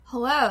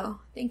Hello.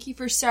 Thank you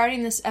for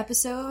starting this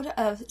episode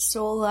of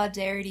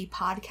Solidarity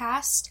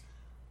Podcast.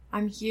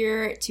 I'm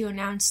here to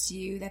announce to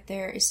you that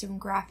there is some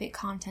graphic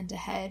content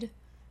ahead.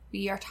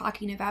 We are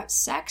talking about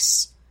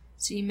sex,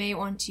 so you may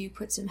want to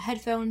put some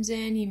headphones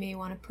in. You may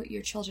want to put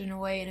your children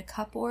away in a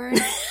cupboard.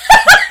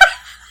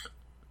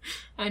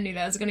 I knew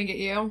that was going to get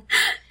you.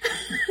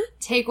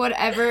 Take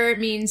whatever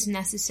means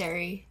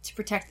necessary to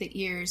protect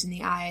the ears and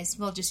the eyes,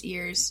 well, just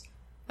ears,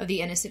 of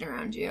the innocent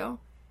around you.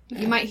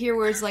 You might hear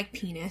words like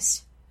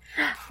penis.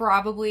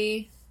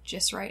 Probably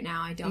just right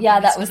now. I don't. Yeah,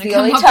 think that was the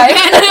only time.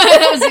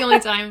 That was the only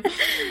time.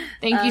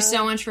 Thank you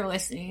so much for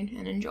listening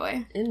and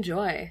enjoy.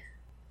 Enjoy.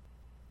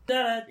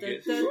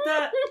 Sex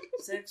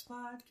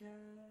podcast.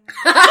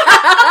 No,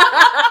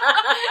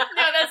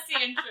 that's the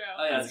intro.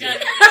 Oh, yeah, It's that's gotta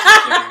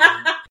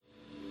good. be-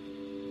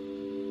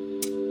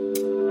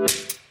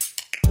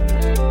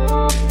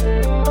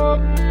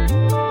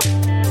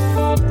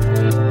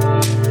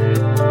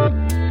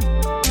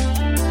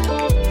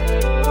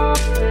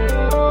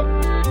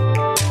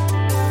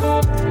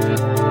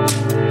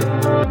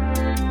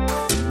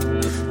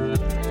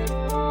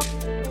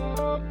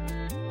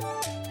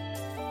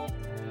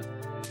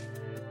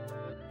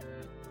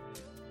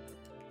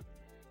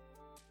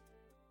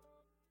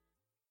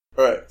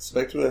 Alright, so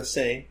back to what I was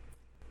saying.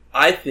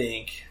 I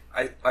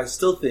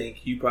still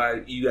think you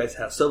guys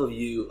have, some of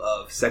you,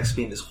 of sex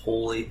being this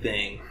holy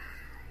thing,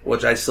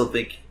 which I still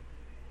think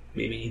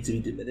maybe needs to be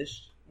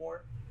diminished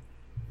more.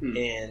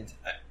 And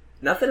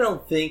not that I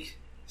don't think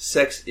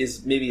sex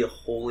is maybe a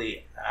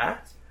holy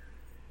act.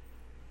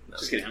 No.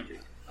 Just kidding, I'm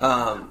kidding.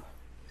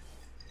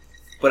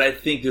 But I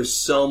think there's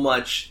so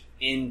much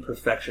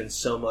imperfection,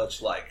 so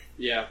much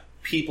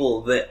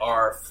people that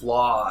are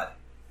flawed.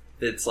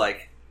 That's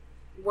like,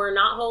 We're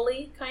not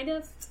holy, kind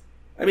of?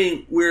 I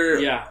mean, we're...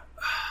 Yeah.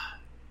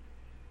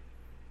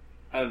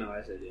 I don't know why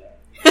I said yeah.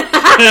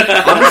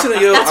 I'm just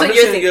That's what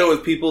gonna you're go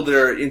with people that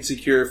are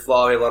insecure,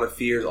 flawed, a lot of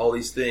fears, all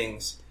these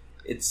things.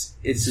 It's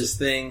this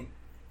thing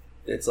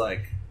that's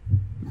like,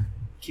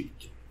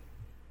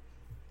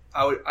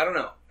 I don't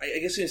know. I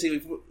guess you're gonna say,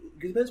 it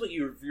depends what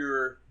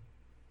your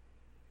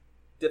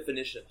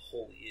definition of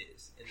holy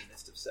is in the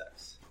midst of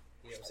sex.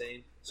 You know what I'm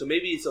saying? So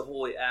maybe it's a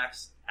holy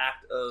act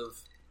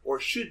of, or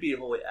should be a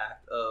holy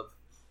act of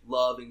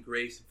love and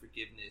grace and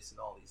forgiveness and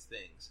all these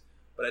things.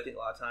 But I think a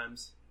lot of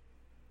times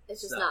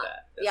It's just not not.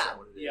 that. That's Yeah. not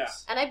what it is. Yeah.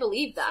 And I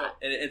believe that.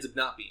 And it ends up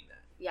not being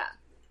that. Yeah.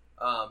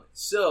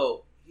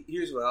 So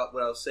here's what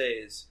I'll say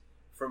is,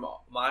 from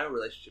my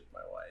relationship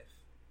with my wife,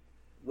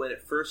 when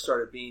it first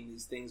started being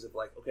these things of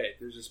like, okay,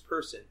 there's this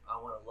person I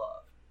want to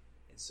love,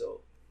 and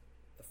so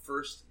the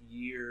first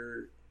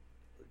year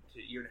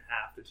to year and a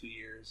half to 2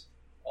 years,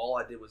 all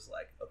I did was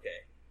like,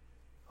 okay,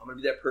 I'm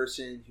gonna be that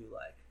person who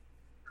like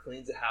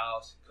cleans the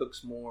house,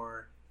 cooks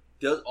more,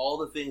 does all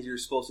the things you're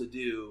supposed to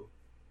do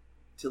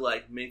to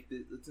like make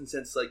the, in a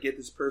sense, like get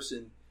this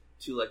person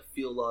to like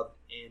feel loved,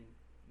 and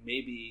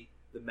maybe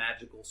the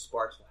magical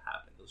sparks will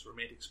happen. Those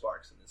romantic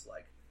sparks and this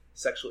like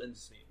sexual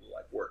intimacy will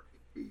like work.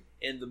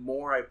 And the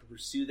more I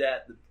pursue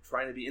that, the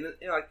trying to be, and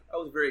like I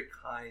was a very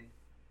kind,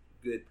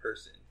 good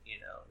person,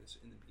 in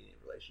the beginning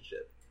of the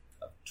relationship,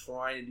 of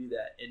trying to do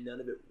that, and none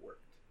of it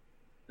worked.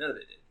 None of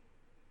it did.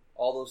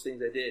 All those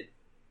things I did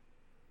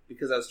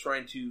because I was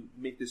trying to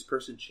make this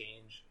person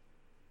change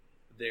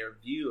their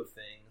view of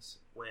things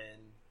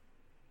when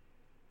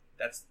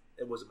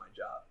it wasn't my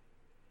job,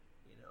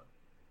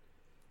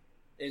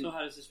 And, So how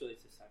does this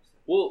relate to sex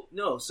then? well,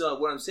 no. So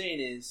what I'm saying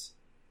is,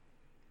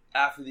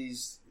 after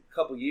these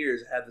couple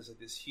years, I had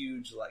this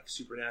huge like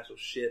supernatural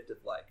shift of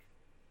like,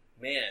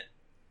 man,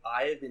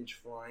 I have been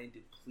trying to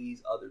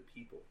please other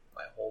people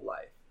my whole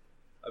life.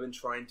 I've been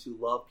trying to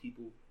love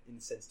people in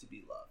the sense to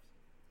be loved.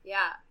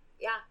 Yeah.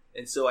 Yeah.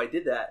 And so I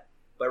did that,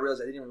 but I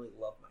realized I didn't really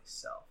love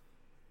myself.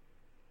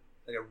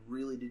 Like, I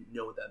really didn't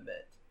know what that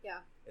meant. Yeah.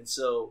 And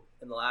so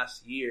in the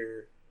last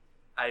year,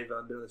 I've been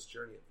on this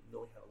journey of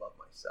knowing how to love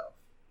myself.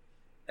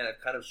 And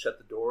I've kind of shut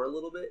the door a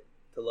little bit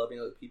to loving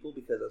other people,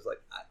 because I was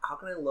like, how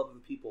can I love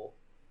other people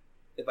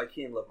if I can't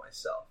even love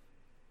myself?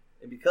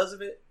 And because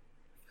of it,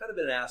 I've kind of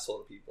been an asshole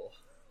to people.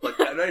 Like,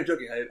 I'm not even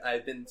joking.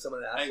 I've been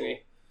somewhat an I asshole.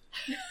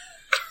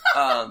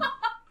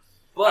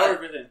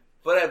 agree.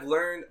 But I've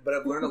learned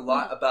a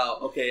lot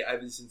about, okay, I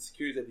have these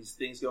insecurities, I have these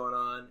things going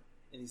on,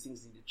 and these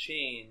things need to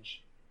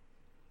change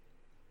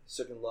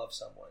so I can love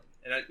someone.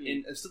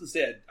 And still to this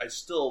day, I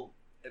still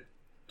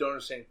don't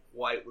understand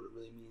quite what it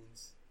really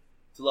means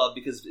to love,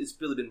 because it's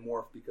really been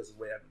morphed because of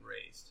the way I've been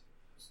raised.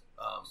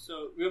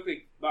 So real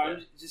quick, Bob,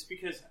 just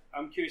because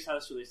I'm curious how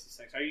this relates to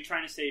sex. Are you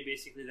trying to say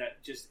basically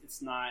that just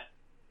it's not,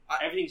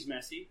 everything's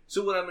messy?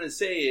 So what I'm going to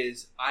say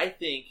is, I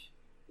think,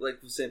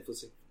 like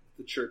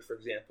the church, for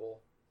example,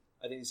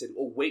 I think they said,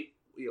 oh, wait,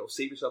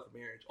 save yourself for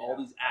marriage. All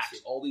these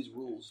acts, all these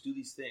rules, do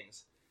these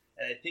things.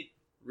 And I think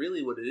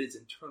really what it is,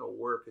 internal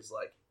work, is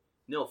like,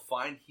 no,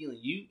 find healing.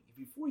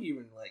 Before you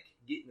even like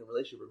get in a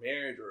relationship or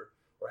marriage or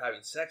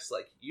having sex,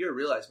 like, you gotta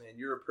realize, man,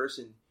 you're a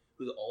person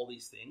who's all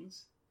these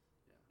things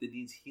that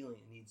needs healing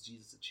and needs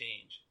Jesus to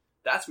change.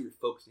 That's where your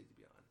focus needs to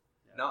be on.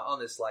 not on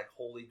this like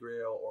holy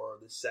grail or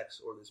this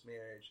sex or this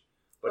marriage,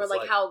 but or it's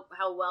like how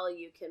well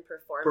you can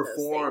perform those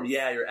things.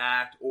 your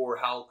act, or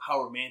how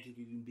romantic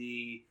you can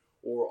be,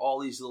 or all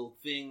these little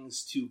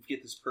things to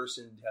get this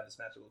person to have this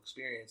magical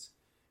experience.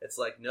 It's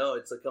like, no,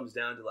 it's like comes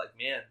down to like,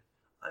 man,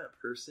 I'm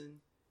a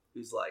person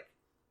who's like,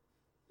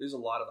 there's a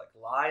lot of like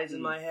lies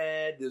in my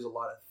head. There's a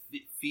lot of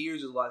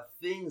fears. There's a lot of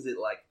things that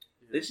like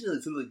they just need to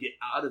literally get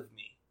out of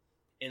me,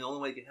 and the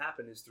only way it can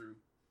happen is through,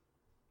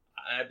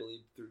 I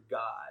believe, through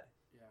God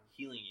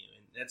healing you,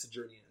 and that's a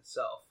journey in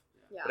itself.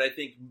 Yeah. But I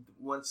think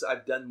once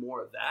I've done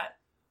more of that,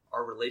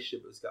 our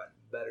relationship has gotten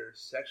better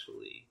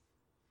sexually.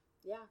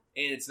 Yeah.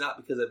 And it's not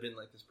because I've been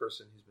like this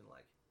person who's been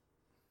like,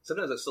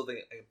 sometimes I still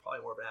think I'm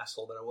probably more of an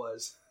asshole than I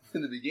was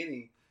in the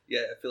beginning.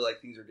 Yeah, I feel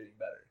like things are getting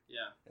better.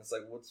 Yeah. And it's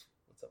like, what's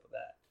up with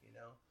that, you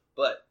know?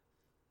 But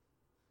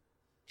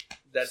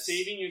that's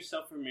saving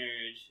yourself for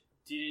marriage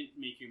didn't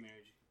make your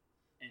marriage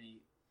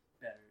any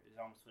better, is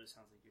almost what it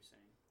sounds like you're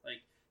saying.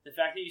 Like, the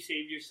fact that you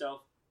saved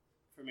yourself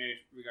for marriage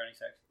regarding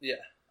sex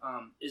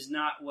is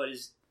not what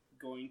is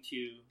going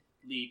to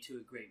lead to a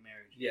great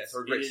marriage. Yes,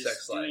 or a great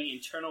sex life. Doing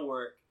internal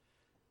work,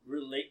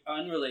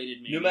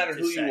 unrelated maybe. No matter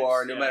who sex, you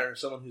are, no matter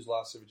someone who's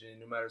lost their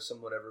virginity, no matter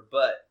someone whatever.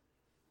 But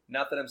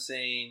not that I'm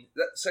saying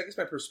that. So I guess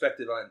my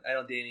perspective on, I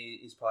know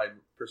Danny's probably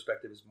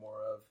perspective is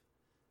more of,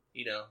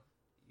 you know,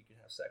 you can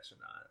have sex or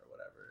not or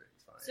whatever.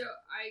 It's fine. So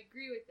I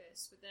agree with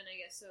this, but then I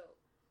guess so.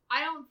 I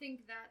don't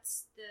think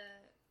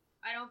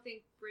I don't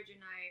think Bridge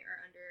and I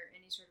are under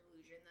any sort of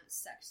illusion that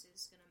sex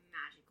is gonna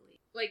magically,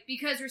 like,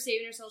 because we're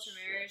saving ourselves for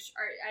marriage.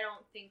 I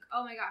don't think,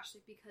 oh my gosh,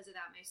 like, because of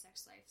that, my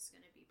sex life is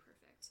gonna be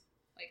perfect.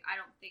 Like, I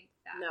don't think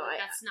that. No,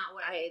 like, that's not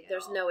what I think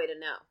there's at all. no way to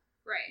know.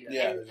 Right.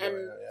 Yeah.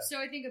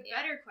 So I think a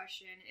better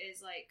question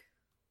is like,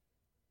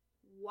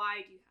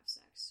 why do you have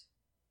sex?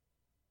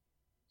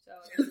 So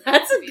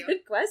that's a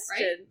good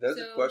question. Right?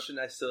 That's a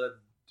question I still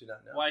do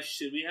not know. Why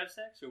should we have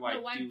sex, or why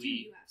do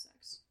you have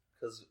sex?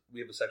 Because we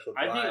have a sexual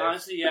I drive. think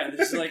honestly, yeah,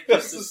 this is like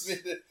this is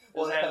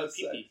well, I have a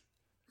pee-pee.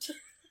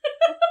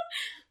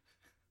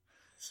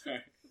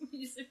 Sorry.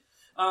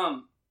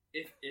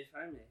 If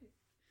I may,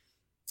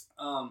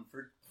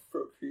 for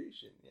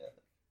procreation,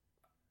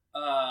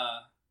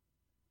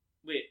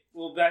 wait.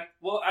 Well,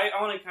 I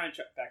want to kind of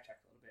backtrack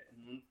a little bit,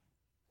 and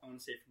I want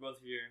to say for both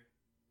of your.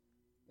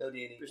 No,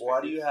 Danny. Why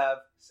do you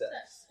have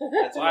sex?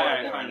 That's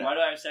why do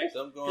I have sex?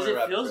 Because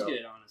it feels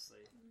good,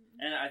 honestly.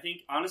 And I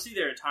think honestly,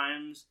 there are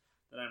times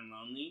that I'm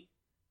lonely,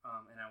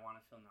 and I want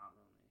to feel not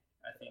lonely.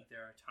 I think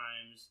there are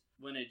times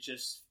when it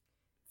just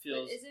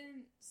feels. But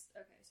okay?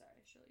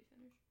 Sorry, shall you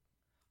finish?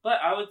 But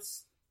I would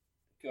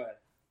go ahead.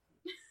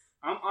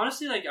 I'm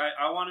honestly like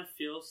I want to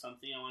feel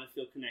something. I want to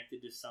feel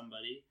connected to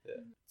somebody.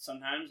 Yeah.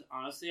 Sometimes,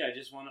 honestly, I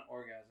just want an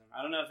orgasm.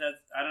 I don't know if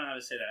I don't know how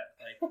to say that.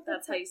 Like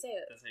that's how you say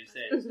it. That's how you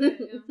say it.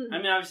 I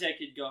mean, obviously, I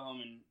could go home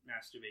and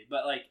masturbate,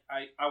 but like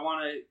I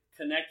want to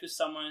connect with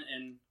someone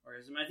and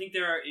orgasm. I think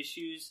there are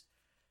issues,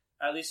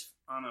 at least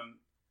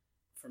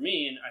for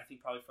me, and I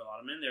think probably for a lot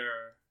of men,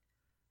 there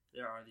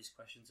are these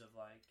questions of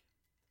like,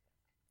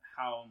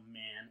 how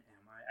man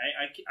am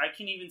I? I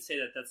can even say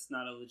that that's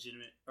not a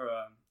legitimate or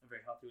a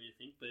very healthy way to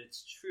think, but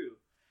it's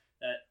true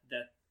that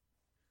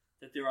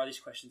there are these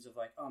questions of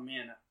like, oh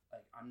man,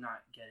 like I'm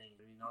not getting.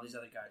 I mean, all these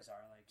other guys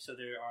are like. So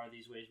there are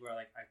these ways where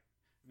like I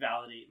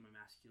validate my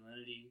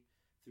masculinity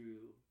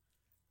through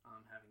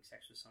having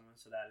sex with someone.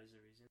 So that is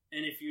a reason.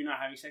 And if you're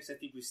not having sex, I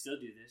think we still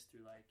do this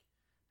through like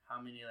how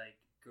many like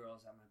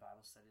girls at my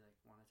Bible study like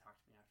want to talk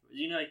to me afterwards.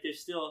 You know, like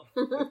there's still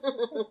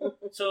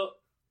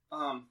so.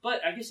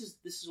 But I guess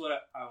this is what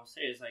I will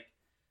say is like,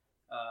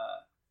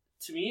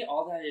 to me,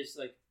 all that is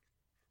like,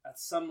 at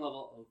some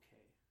level,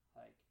 okay.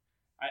 Like,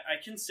 I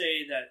can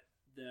say that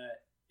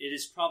it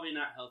is probably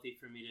not healthy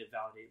for me to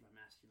validate my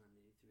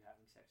masculinity through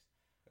having sex.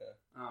 Yeah.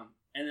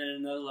 And then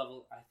at another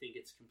level, I think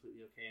it's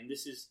completely okay. And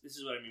this is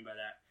what I mean by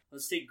that.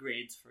 Let's take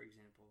grades, for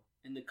example.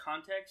 In the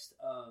context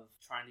of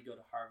trying to go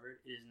to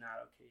Harvard, it is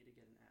not okay to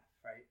get an F,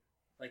 right?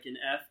 Like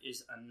an F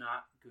is a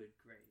not good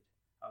grade.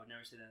 I would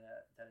never say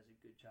that is a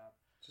good job.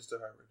 Just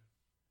at Harvard.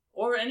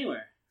 Or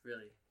anywhere,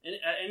 really.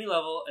 At any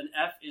level, an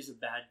F is a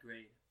bad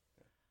grade.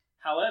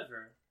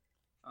 However,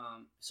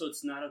 so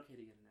it's not okay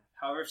to get an F.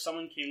 However, if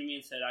someone came to me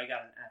and said, I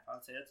got an F, I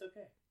would say, that's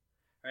okay.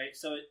 Right?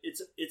 So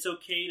it's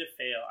okay to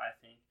fail, I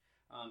think.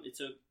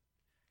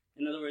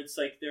 In other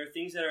words, like there are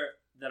things that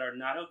are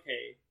not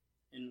okay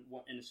in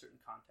a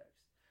certain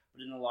context.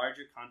 But in a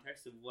larger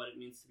context of what it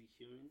means to be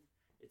human,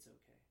 it's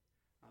okay.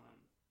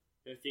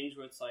 There are things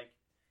where it's like,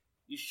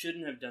 you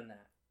shouldn't have done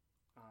that.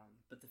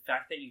 But the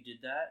fact that you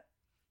did that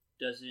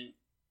doesn't.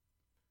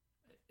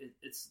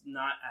 It's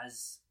not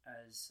as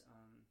I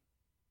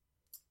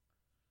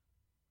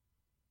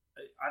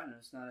don't know.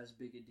 It's not as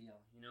big a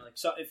deal, you know. Like,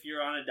 so if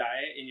you're on a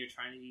diet and you're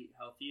trying to eat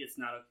healthy, it's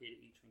not okay to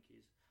eat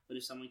Twinkies. But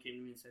if someone came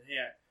to me and said, "Hey,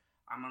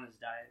 I'm on this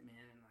diet,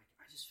 man, and like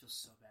I just feel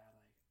so bad.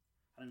 Like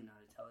I don't even know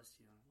how to tell this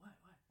to you." I'm like,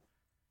 what?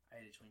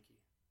 I ate a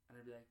Twinkie, and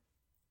I'd be like,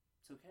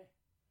 "It's okay,"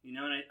 you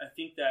know. And I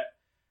think that.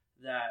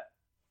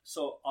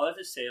 So all I have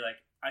to say,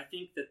 like, I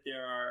think that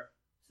there are.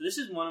 So this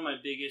is one of my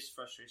biggest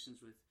frustrations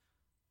with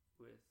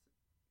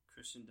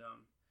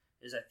Christendom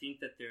is I think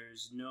that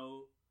there's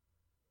not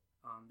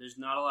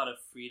a lot of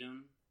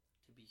freedom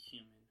to be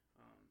human.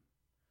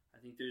 I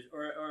think there's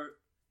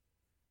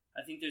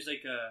I think there's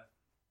like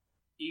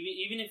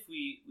even if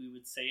we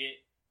would say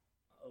it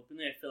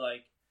openly, I feel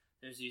like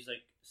there's these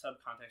like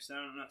subcontexts. And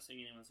I'm not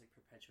saying anyone's like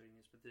perpetuating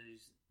this, but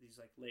there's these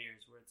like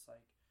layers where it's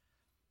like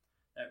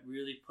that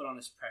really put on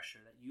this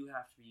pressure that you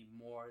have to be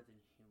more than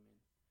human.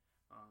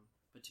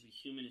 But to be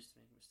human is to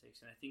make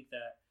mistakes, and I think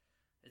that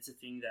it's a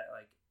thing that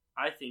like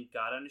I think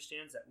God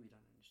understands that we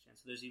don't understand.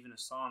 So there's even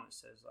a song that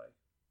says like,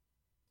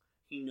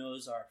 He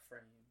knows our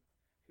frame,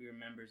 He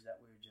remembers that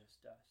we're just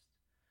dust,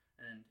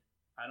 and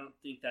I don't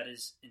think that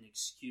is an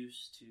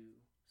excuse to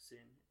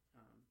sin.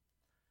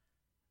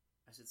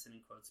 I said sin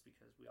in quotes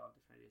because we all have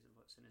different ideas of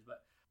what sin is,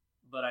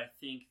 but I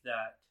think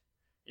that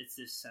it's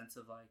this sense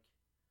of like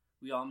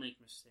we all make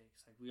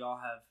mistakes, like we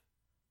all have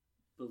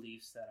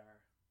beliefs that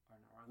are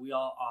not wrong. We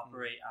all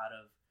operate out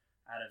of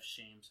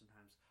shame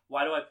sometimes.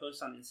 Why do I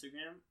post on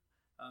Instagram?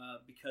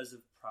 Because of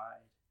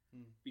pride,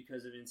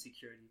 because of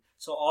insecurity.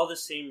 So all the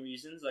same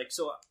reasons, like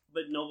so.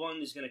 But no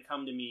one is going to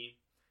come to me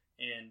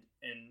and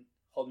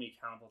hold me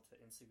accountable to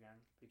Instagram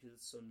because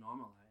it's so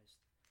normalized.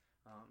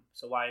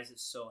 So why is it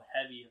so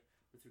heavy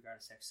with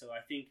regard to sex? So I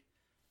think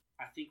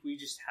we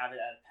just have it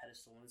at a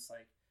pedestal, and it's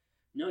like,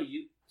 no,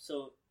 you.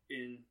 So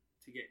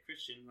to get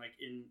Christian, like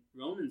in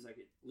Romans,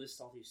 like it lists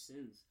all these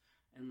sins,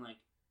 and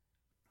like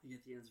you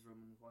get the end of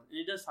Romans 1, and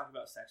it does talk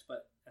about sex,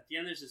 but at the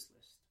end there's this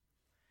list,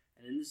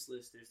 and in this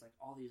list there's like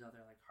all these other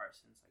like heart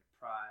sins, like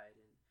pride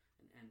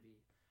and envy.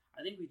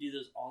 I think we do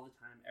those all the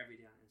time, every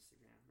day on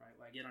Instagram, right?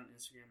 When I get on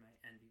Instagram, I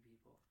envy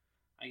people.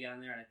 I get on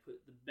there and I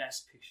put the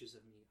best pictures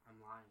of me. I'm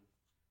lying,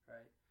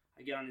 right?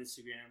 I get on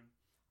Instagram,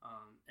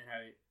 and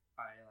I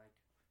like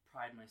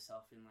pride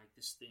myself in like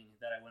this thing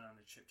that I went on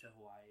a trip to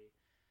Hawaii,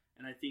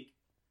 and I think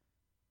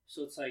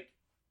so. It's like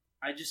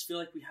I just feel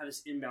like we have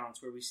this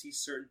imbalance where we see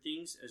certain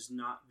things as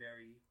not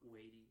very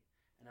weighty,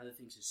 and other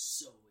things as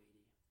so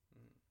weighty.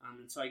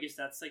 And so I guess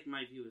that's like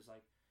my view is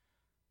like,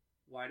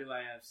 why do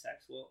I have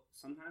sex? Well,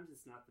 sometimes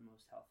it's not the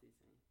most healthy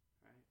thing,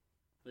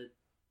 right?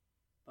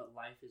 But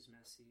life is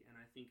messy, and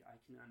I think I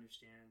can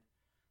understand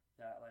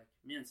that, like,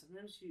 man,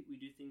 sometimes we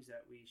do things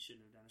that we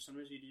shouldn't have done, or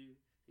sometimes we do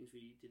things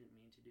we didn't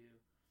mean to do.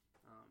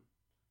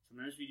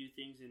 Sometimes we do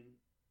things and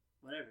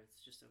whatever, it's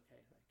just okay.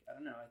 Like, I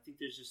don't know, I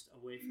think there's just a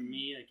way for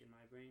me, like in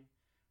my brain,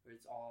 where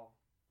it's all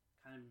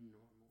kind of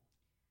normal.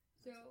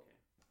 So,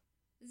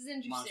 this is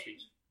interesting.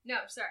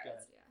 No, sorry.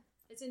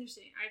 It's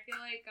interesting. I feel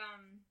like,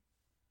 I'm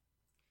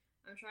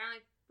trying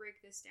to, like, break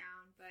this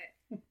down, but,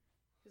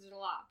 because there's a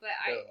lot, but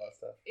a lot of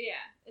stuff.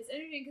 Yeah, it's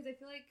interesting because I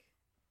feel like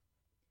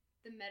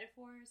the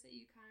metaphors that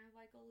you kind of,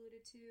 like,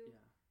 alluded to,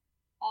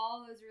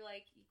 all those are,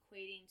 like,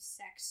 equating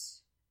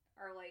sex,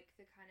 or, like,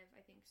 the kind of,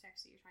 I think,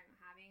 sex that you're talking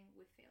about having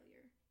with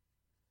failure.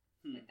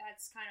 Like,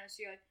 that's kind of,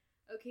 so you're like,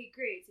 okay,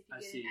 great, if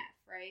you get an F,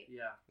 right?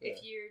 Yeah.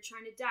 If you're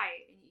trying to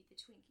diet and you eat the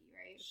Twinkie,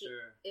 right?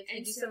 Sure. If you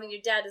do something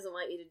your dad doesn't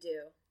want you to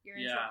do, you're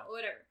in trouble,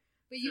 whatever.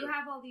 But you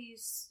have all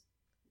these...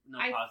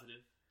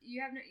 positive. You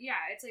have no... Yeah,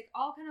 it's, like,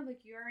 all kind of,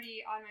 like, you're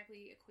already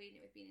automatically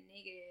equating it with being a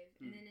negative.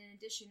 And then, in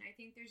addition, I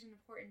think there's an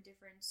important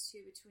difference,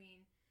 too,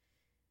 between,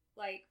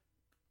 like,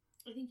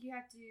 I think you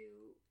have to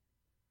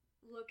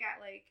look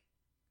at, like...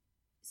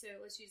 So,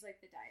 let's use,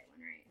 like, the diet one,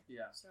 right?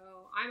 Yeah.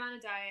 So, I'm on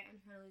a diet, I'm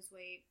trying to lose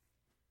weight.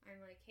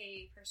 I'm like,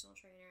 hey, personal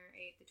trainer,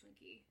 I ate the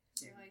Twinkie.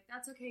 So you're like,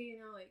 that's okay, you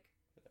know, like,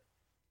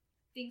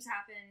 things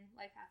happen,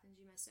 life happens,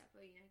 you mess up,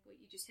 but, you know,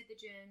 you just hit the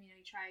gym, you know,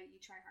 you try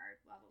hard,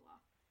 blah, blah, blah.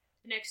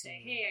 The next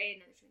day, hey, I ate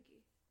another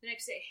Twinkie. The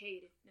next day,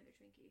 hey, I ate another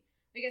Twinkie.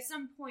 Like, at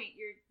some point,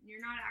 you're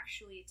not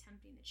actually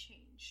attempting to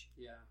change.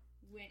 Yeah.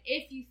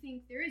 If you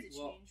think there is a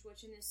change,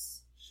 which in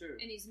this, sure.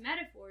 in these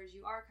metaphors,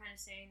 you are kind of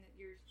saying that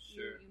you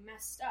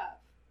messed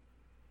up.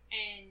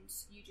 And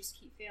you just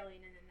keep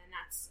failing, and then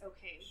that's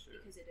okay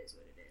because it is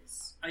what it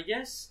is. I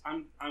guess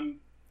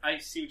I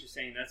see what you're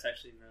saying. That's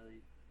actually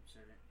really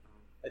absurd.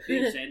 I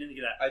didn't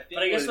get that.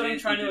 But I guess what I'm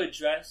trying to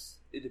address.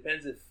 It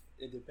depends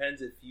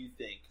if you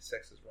think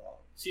sex is wrong.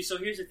 See, so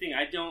here's the thing.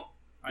 I don't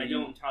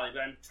entirely,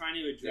 but I'm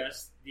trying to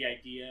address the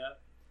idea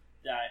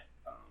that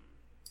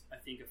I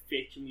think a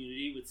faith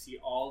community would see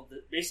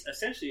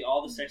essentially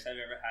all the sex I've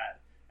ever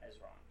had as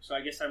wrong. So I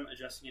guess I'm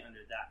addressing it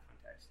under that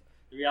context.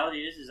 The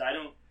reality is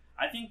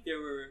I think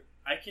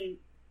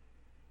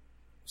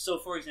so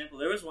for example,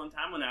 there was one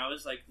time when I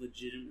was like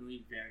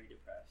legitimately very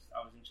depressed.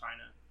 I was in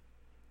China.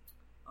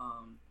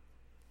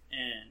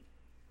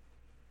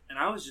 And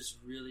I was just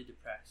really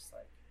depressed,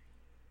 like,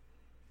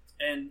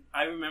 and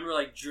I remember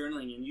like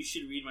journaling, and you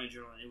should read my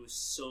journal. It was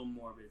so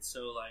morbid,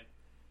 so like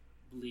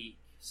bleak,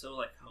 so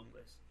like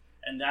hopeless.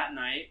 And that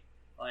night,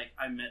 like,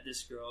 I met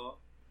this girl,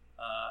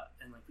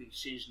 and like we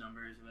exchanged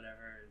numbers or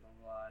whatever, and blah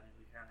blah blah, and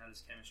we kind of had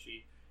this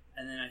chemistry.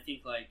 And then I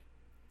think like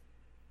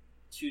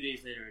 2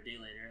 days later, a day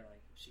later,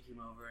 like she came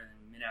over and then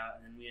we met out,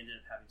 and then we ended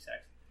up having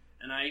sex.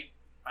 And I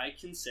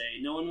can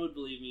say, no one would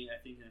believe me, I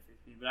think, in a faith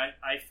community, but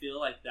I feel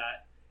like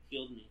that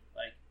healed me.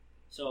 Like,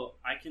 so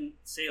I can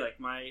say like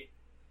my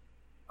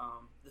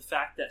the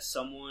fact that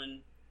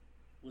someone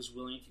was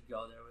willing to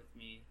go there with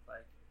me,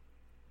 like,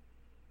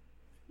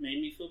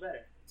 made me feel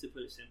better, to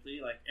put it simply.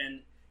 Like,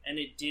 and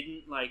it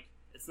didn't, like,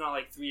 it's not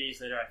like 3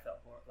 days later I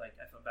felt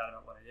bad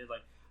about what I did.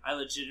 Like, I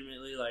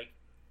legitimately, like,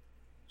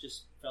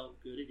 just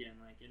felt good again.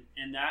 Like,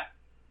 and that,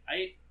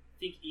 I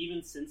think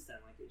even since then,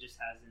 like, it just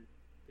hasn't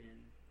been,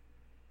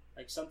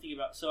 like, something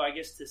about, so I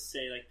guess to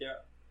say, like, there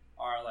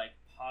are, like,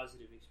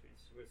 positive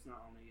experiences where it's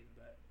not all negative,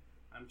 but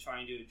I'm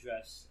trying to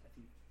address, I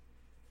think,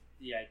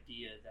 the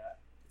idea that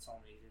it's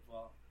all negative.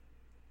 Well,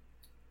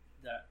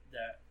 that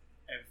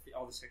everything,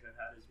 all the sex I've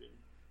had has been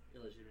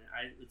illegitimate.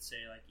 I would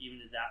say, like, even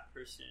to that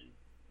person,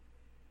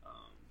 I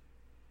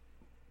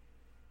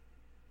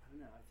don't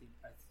know. I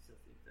still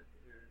think that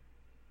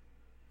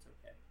it's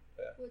okay.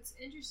 Yeah. Well, it's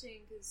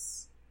interesting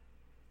because,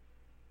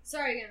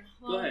 sorry again,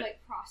 Go while I'm ahead. like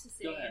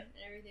processing Go ahead.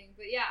 and everything,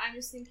 but yeah, I'm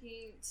just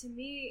thinking. To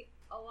me,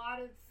 a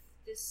lot of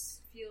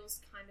this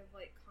feels kind of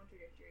like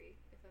contradictory,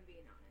 if I'm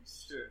being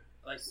honest. Sure.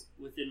 Like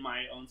within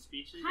my own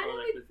speeches, Kind or of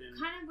like with,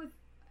 within.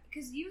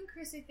 because you and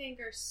Chris, I think,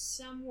 are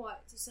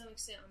somewhat to some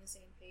extent on the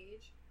same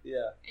page,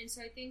 Yeah. and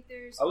so I think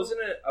there's. I was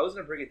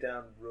gonna break it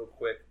down real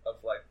quick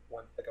of like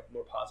one like a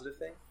more positive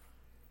thing.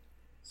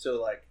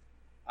 So like,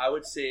 I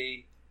would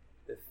say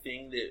the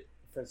thing that,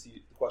 for instance,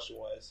 the question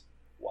was,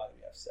 why do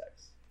we have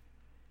sex?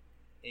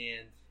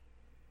 And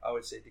I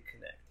would say to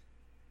connect.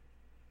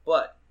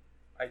 But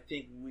I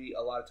think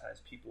a lot of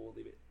times people will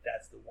leave it,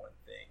 that's the one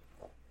thing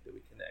that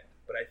we connect.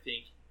 But I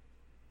think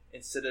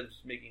instead of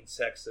making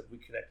sex that we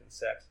connect in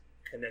sex,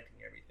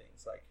 connecting everything.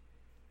 It's like,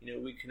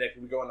 we connect,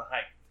 we go on a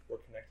hike, we're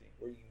connecting.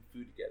 We're eating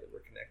food together,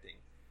 we're connecting.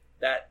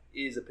 That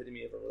is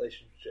epitome of a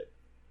relationship,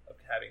 of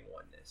having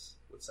oneness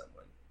with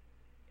someone.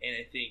 And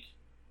I think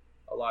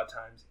a lot of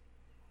times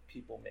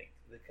people make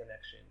the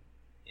connection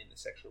in the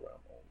sexual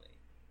realm only.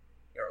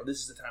 Or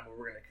this is the time where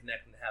we're going to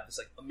connect and have this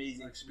like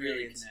amazing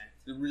experience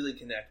to really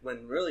connect.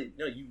 When really,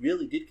 no, you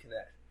really did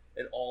connect,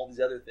 and all these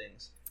other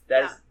things.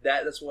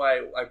 That's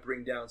why I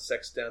bring down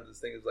sex down to this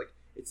thing. Is like,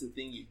 it's the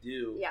thing you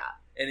do,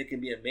 and it can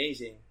be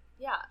amazing.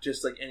 Yeah,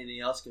 just like anything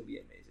else can be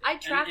amazing. I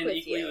track and with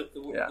equally you.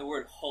 with the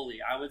word holy,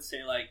 I would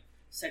say like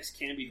sex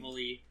can be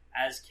holy,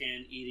 as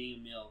can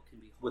eating a meal can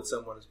be holy. With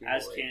someone as being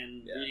as holy.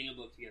 can reading a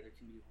book together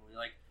can be holy.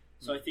 Like,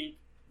 so I think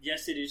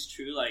yes, it is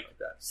true. Like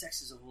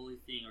sex is a holy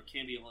thing, or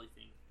can be a holy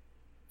thing.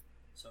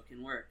 So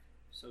can work.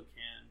 So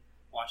can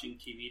watching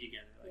TV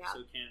together. Like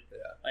so can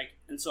like,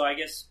 and so I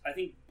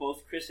think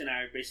both Chris and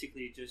I are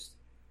basically just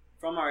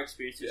from our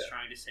experiences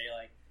trying to say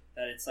like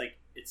that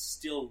it's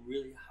still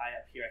really high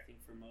up here. I think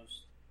for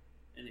most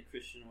in the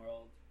Christian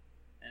world,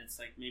 and it's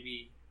like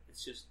maybe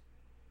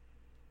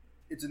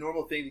it's a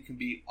normal thing that can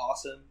be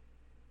awesome,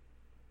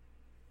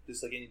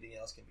 just like anything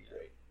else can be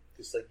great.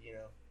 Just like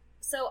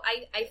So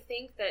I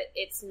think that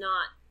it's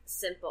not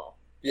simple.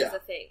 Yeah, is the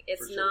thing.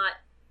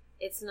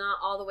 It's not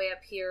all the way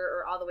up here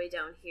or all the way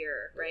down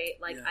here, right?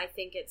 Like I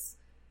think it's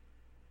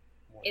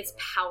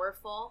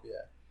powerful,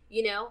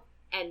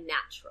 and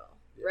natural,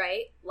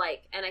 right?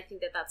 Like, and I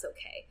think that that's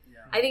okay. Yeah.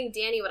 I think,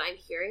 Danny, what I'm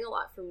hearing a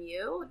lot from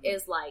you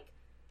is like,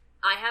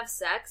 I have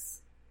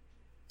sex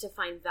to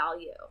find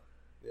value,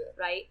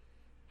 right?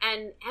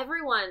 And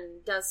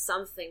everyone does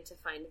something to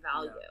find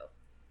value,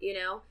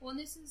 Well, and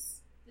this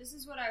is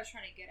what I was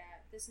trying to get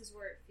at. This is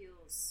where it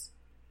feels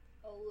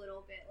a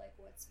little bit like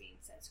what's being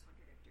said is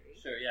contradictory.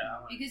 Sure,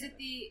 yeah. Because if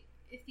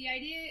the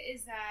idea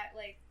is that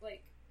like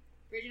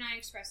Bridge and I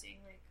expressing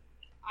like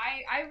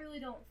I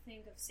really don't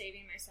think of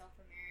saving myself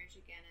for marriage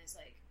again as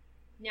like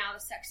now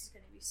the sex is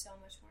going to be so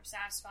much more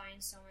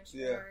satisfying, so much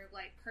more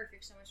like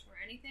perfect, so much more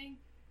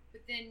anything.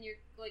 But then you're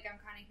like, I'm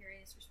kind of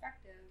hearing this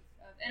perspective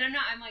of, and I'm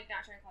not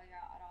trying to call you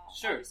out at all.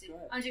 Sure,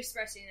 I'm just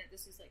expressing that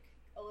this is like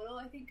a little,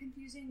 I think,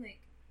 confusing. Like,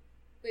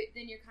 but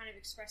then you're kind of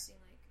expressing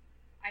like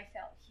I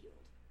felt healed.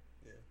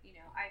 Yeah.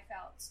 I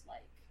felt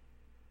like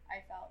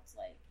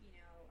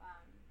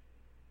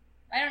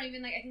I don't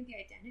even like. I think the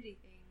identity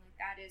thing, like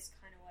that is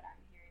kind of what I'm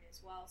hearing as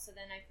well. So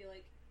then I feel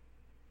like,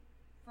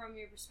 from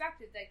your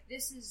perspective, like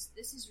this is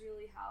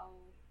really how.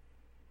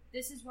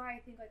 This is why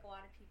I think like a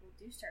lot of people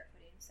do start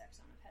putting sex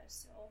on a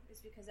pedestal, is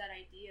because that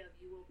idea of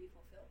you will be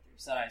fulfilled through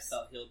sex. That I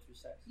felt healed through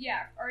sex.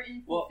 Yeah, or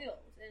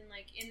fulfilled, and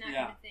like in that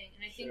kind of thing.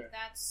 And I think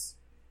that's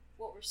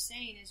what we're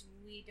saying is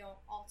we don't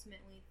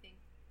ultimately think.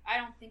 I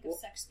don't think of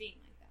sex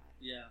being like that.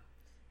 Yeah.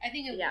 I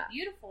think it would be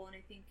beautiful, and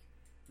I think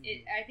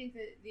I think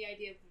the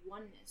idea of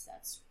oneness,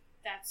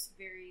 that's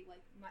very like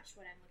much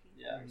what I'm looking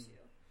forward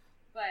to.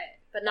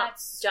 But not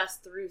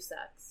just through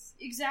sex.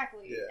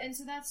 Exactly. Yeah. And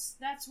so that's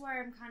where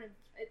I'm kind of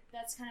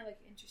that's kind of like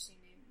interesting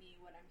to me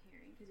what I'm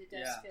hearing, because it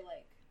does feel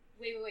like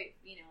wait, like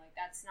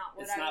that's not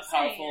what I was saying. It's not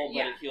powerful,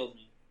 but it healed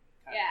me.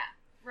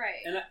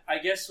 Right. And I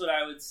guess what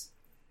I would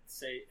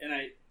say, and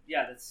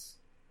that's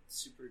a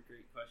super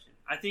great question.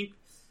 I think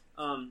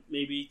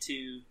maybe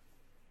to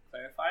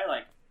clarify,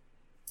 like,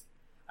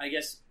 I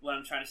guess what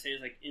I'm trying to say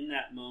is, like, in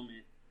that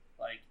moment,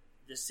 like,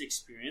 this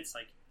experience,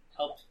 like,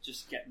 helped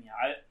just get me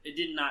out. It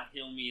did not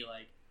heal me,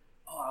 like,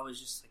 oh, I was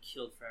just, like,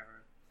 healed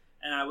forever.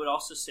 And I would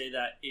also say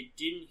that it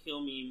didn't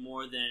heal me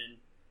more than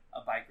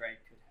a bike ride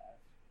could have,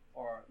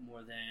 or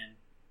more than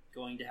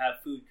going to have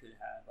food could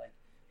have. Like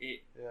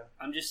it. Yeah.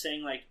 I'm just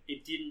saying, like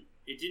it didn't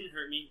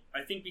hurt me.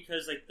 I think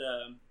because like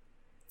the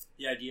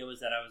idea was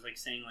that I was like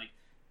saying like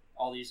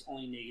all these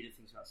only negative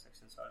things about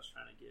sex, and so I was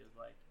trying to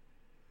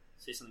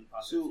say something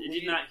positive. So it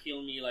did not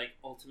heal me like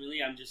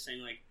ultimately. I'm just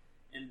saying like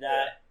in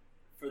that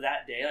for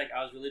that day, like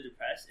I was really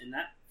depressed, and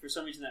that for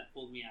some reason that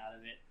pulled me out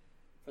of it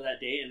for that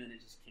day, and then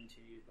it just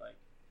continued like.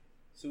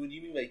 So when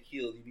you mean by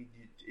healed, you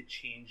mean it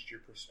changed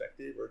your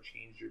perspective or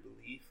changed your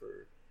belief,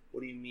 or what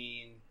do you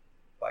mean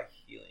by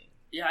healing?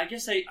 Yeah, I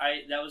guess I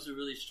that was a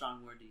really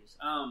strong word to use.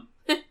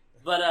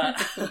 But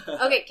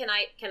okay, can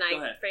I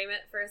ahead. frame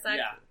it for a sec?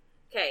 Yeah.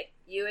 Okay,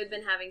 you had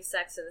been having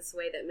sex in this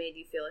way that made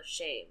you feel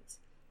ashamed,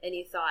 and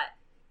you thought,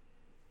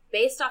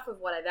 based off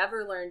of what I've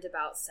ever learned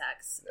about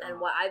sex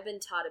and what I've been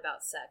taught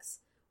about sex,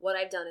 what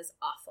I've done is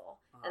awful,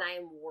 and I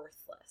am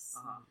worthless.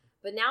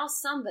 But now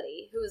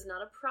somebody who is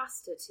not a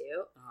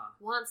prostitute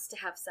wants to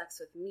have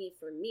sex with me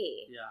for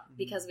me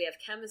because we have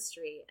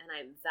chemistry and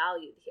I'm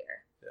valued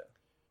here. Yeah.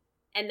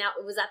 And now,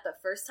 was that the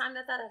first time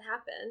that had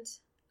happened?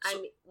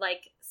 So,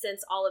 like,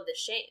 since all of the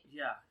shame?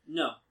 Yeah.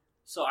 No.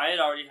 So I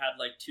had already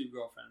had, like, 2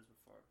 girlfriends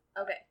before.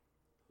 Okay.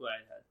 Who I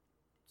had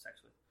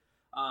sex with.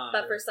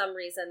 But for some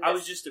reason... I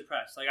was just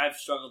depressed. Like, I've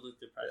struggled with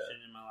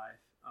depression in my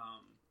life,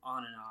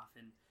 on and off.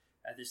 And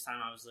at this time,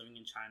 I was living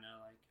in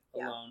China, like,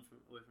 alone,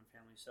 away from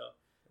family. So...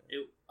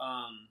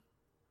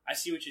 I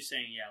see what you're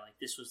saying. Yeah, like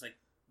this was like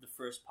the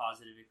first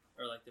positive,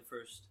 or like the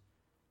first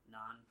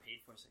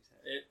non-paid for sex.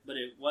 But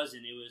it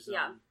wasn't. It was.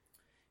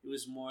 It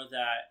was more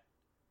that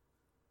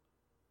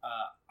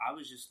I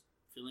was just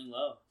feeling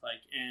low,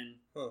 like, and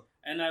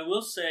I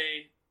will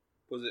say,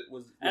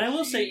 I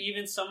will say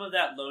even some of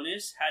that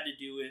lowness had to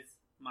do with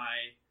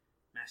my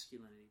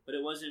masculinity, but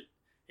it wasn't.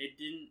 It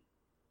didn't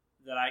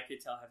that I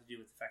could tell had to do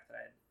with the fact that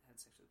I had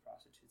sex with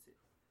prostitutes. It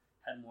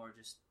had more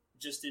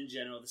just in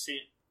general the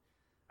same.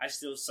 I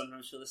still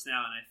sometimes feel this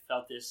now, and I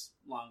felt this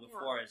long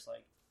before. It's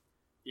like,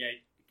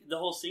 the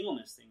whole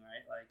singleness thing,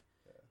 right? Like,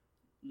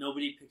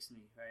 nobody picks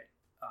me, right?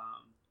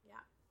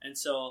 And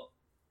so,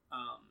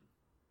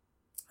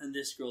 and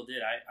this girl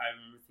did. I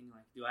remember thinking,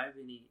 like, do I have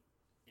any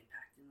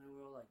impact in my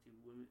world? Like, do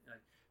women,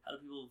 like, how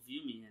do people view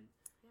me?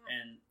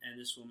 And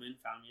this woman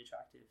found me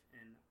attractive,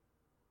 and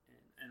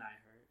I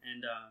her,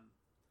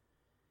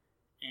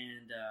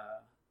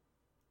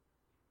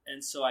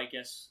 and so I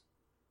guess.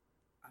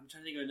 I'm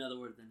trying to think of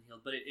another word than healed,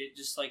 but it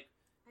just like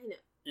I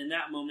know in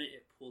that moment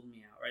it pulled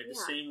me out, right? The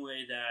same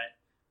way that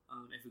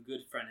if a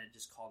good friend had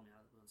just called me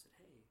out of the blue and said,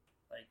 "Hey,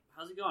 like,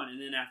 how's it going?" And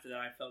then after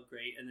that, I felt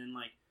great, and then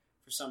like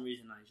for some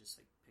reason I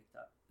just like picked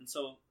up, and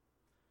so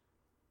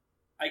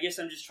I guess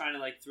I'm just trying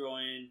to like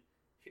throw in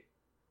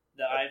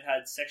that I've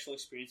had sexual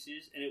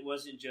experiences, and it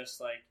wasn't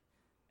just like,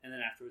 and then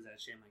afterwards I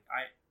shame like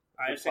I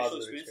had a sexual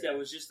experience that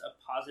was just a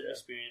positive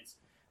experience,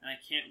 and I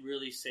can't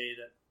really say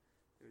that.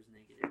 There's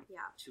negative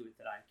to it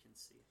that I can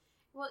see.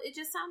 Well, it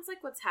just sounds like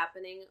what's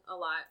happening a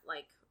lot.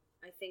 Like,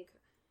 I think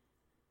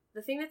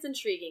the thing that's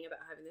intriguing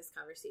about having this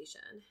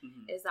conversation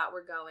is that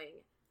we're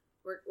going.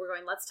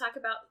 Let's talk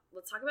about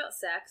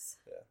sex.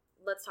 Yeah.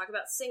 Let's talk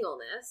about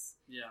singleness.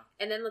 Yeah.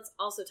 And then let's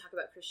also talk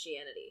about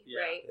Christianity,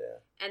 right?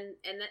 Yeah.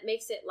 And that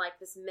makes it like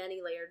this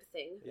many layered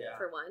thing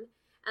for one.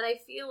 And I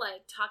feel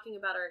like talking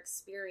about our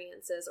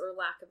experiences or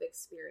lack of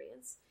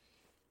experience,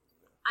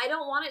 I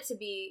don't want it to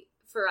be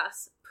for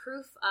us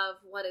proof of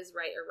what is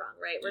right or wrong,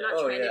 right? We're not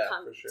trying to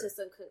come to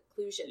some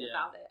conclusion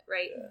about it,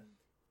 right? Yeah.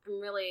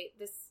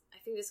 I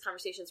think this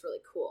conversation is really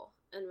cool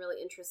and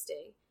really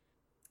interesting.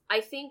 I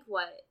think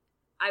what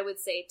I would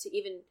say to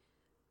even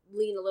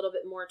lean a little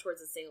bit more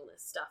towards the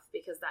singleness stuff,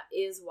 because that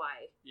is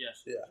why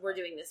we're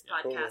doing this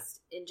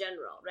podcast in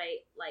general,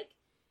 right? Like,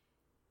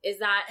 is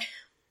that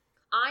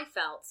I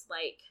felt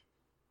like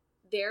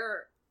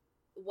there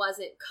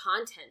wasn't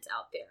content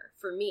out there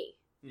for me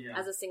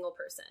as a single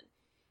person.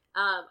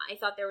 I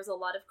thought there was a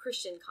lot of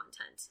Christian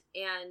content,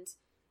 and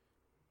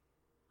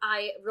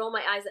I roll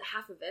my eyes at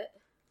half of it,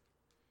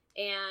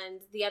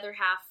 and the other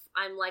half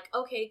I'm like,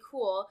 okay,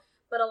 cool,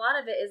 but a lot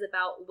of it is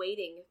about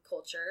waiting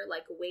culture,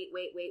 like wait.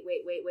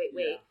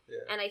 Yeah.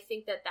 And I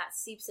think that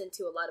seeps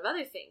into a lot of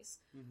other things.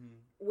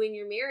 When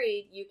you're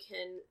married, you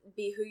can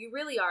be who you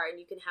really are, and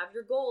you can have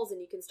your goals,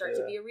 and you can start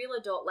to be a real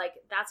adult.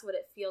 Like, that's what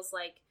it feels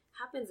like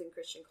happens in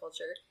Christian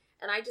culture,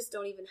 and I just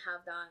don't even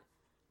have that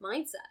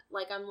mindset.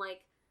 Like, I'm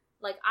like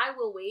I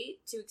will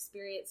wait to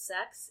experience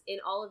sex in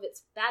all of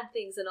its bad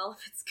things and all of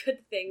its good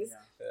things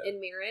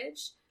in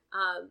marriage.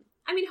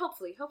 I mean,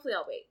 hopefully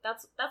I'll wait.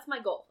 That's my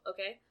goal.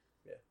 Okay.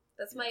 Yeah.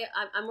 That's my.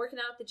 I'm working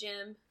out at the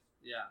gym.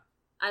 Yeah.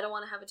 I don't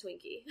want to have a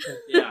Twinkie.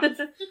 Yeah.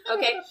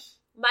 Okay.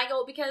 My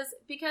goal,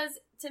 because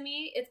to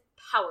me it's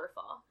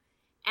powerful,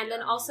 and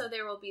then also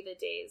there will be the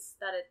days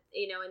that it,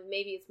 and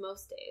maybe it's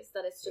most days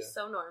that it's just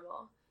so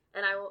normal,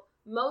 and I will.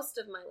 Most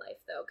of my life,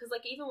 though, because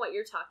like even what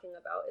you're talking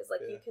about is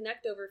like you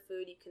connect over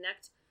food, you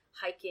connect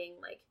hiking,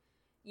 like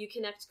you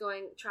connect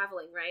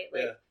traveling, right?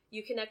 Like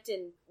you connect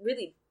in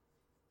really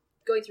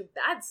going through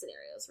bad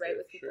scenarios, right,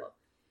 with people. Sure.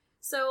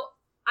 So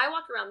I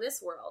walk around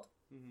this world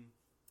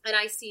and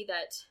I see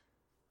that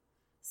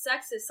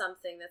sex is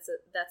something that's a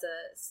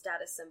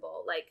status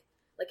symbol. Like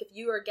if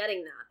you are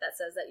getting that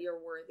says that you're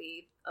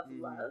worthy of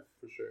love.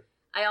 For sure.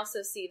 I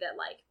also see that,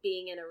 like,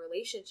 being in a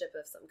relationship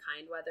of some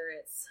kind, whether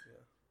it's,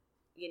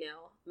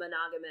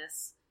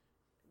 monogamous,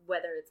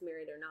 whether it's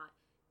married or not,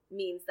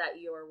 means that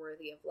you're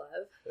worthy of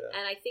love. Yeah.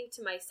 And I think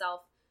to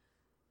myself,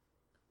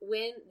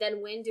 when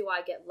do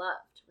I get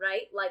loved,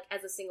 right? Like,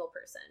 as a single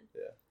person.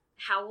 Yeah.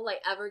 How will I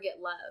ever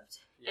get loved?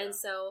 Yeah. And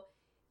so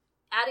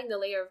adding the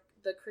layer of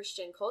the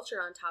Christian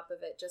culture on top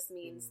of it just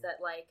means that,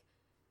 like,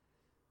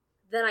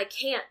 then I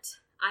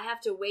can't. I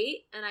have to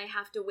wait, and I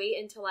have to wait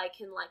until I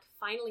can, like,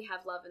 finally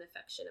have love and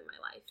affection in my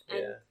life.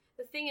 And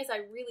the thing is, I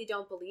really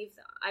don't believe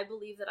that. I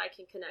believe that I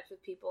can connect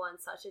with people on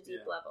such a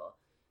deep level,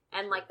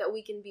 and, like, that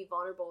we can be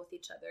vulnerable with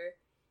each other,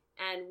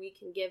 and we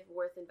can give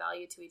worth and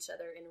value to each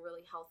other in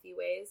really healthy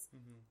ways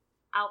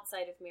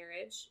outside of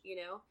marriage, you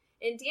know?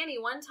 And Danny,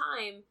 one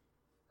time,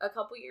 a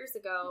couple years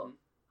ago,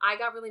 I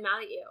got really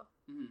mad at you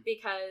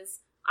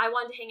because I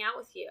wanted to hang out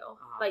with you,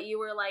 but you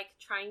were, like,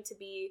 trying to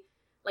be...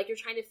 Like, you're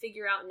trying to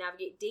figure out and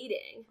navigate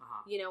dating,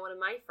 one of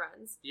my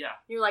friends. Yeah.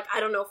 And you're like,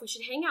 I don't know if we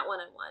should hang out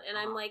one-on-one. And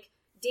I'm like,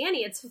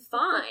 Danny, it's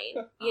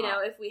fine,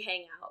 if we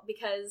hang out.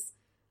 Because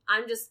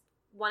I'm just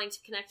wanting to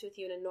connect with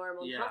you in a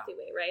normal and healthy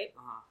way, right?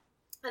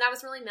 And I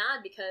was really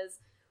mad because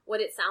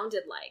what it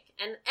sounded like.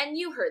 And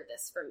you heard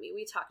this from me.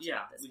 We talked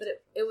about this. But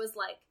it was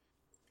like,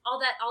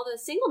 all the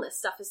singleness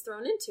stuff is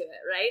thrown into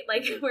it, right?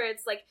 Like, where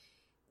it's like,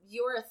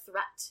 you're a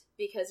threat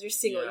because you're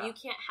single. Yeah. You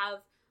can't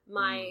have...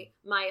 my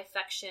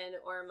affection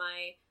or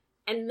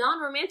and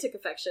non-romantic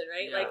affection,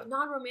 right? Yeah. Like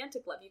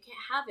non-romantic love. You can't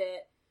have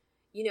it,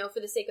 for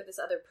the sake of this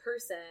other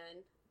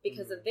person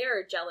because of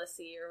their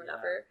jealousy or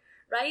whatever.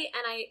 Yeah. Right.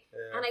 And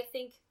I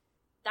think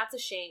that's a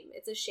shame.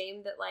 It's a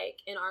shame that,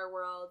 like, in our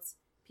worlds,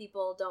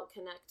 people don't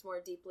connect more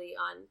deeply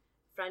on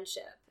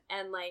friendship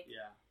and like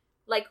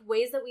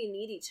ways that we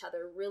need each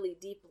other really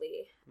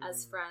deeply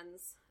as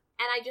friends.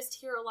 And I just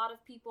hear a lot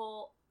of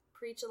people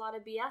preach a lot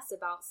of BS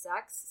about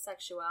sex,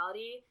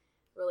 sexuality,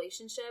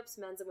 relationships,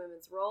 men's and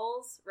women's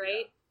roles,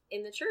 right,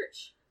 in the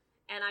church.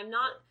 And I'm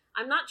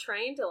not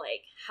trying to,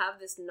 like, have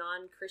this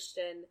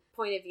non-Christian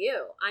point of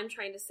view. I'm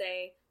trying to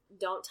say,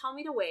 don't tell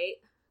me to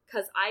wait,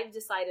 because I've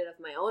decided of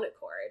my own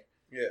accord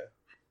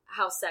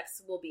how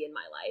sex will be in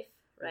my life,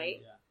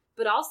 right?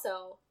 But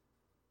also,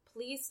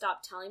 please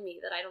stop telling me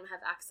that I don't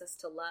have access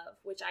to love,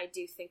 which I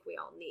do think we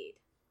all need,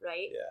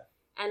 right?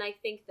 And I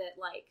think that,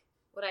 like,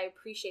 what I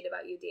appreciate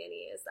about you,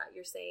 Danny, is that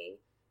you're saying,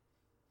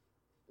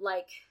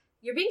 like,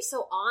 you're being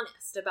so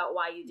honest about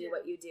why you do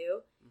what you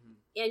do.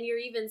 And you're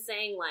even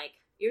saying, like,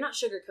 you're not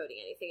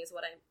sugarcoating anything is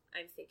what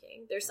I'm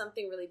thinking. There's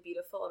something really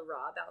beautiful and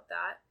raw about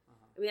that.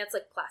 I mean, that's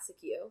like classic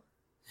you,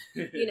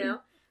 but,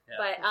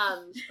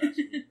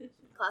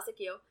 classic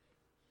you.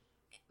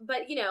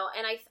 But,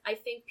 and I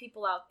think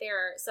people out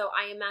there, so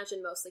I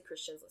imagine mostly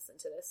Christians listen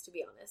to this, to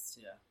be honest.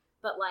 Yeah.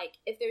 But, like,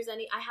 if there's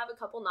I have a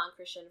couple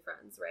non-Christian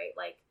friends, right?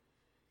 Like,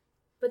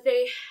 but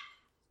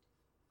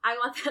I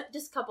want that,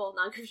 just a couple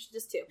non-Christian,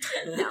 just two.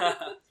 No.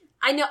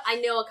 I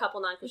know a couple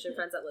non-Christian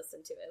friends that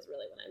listen to it is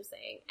really what I'm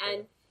saying.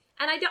 And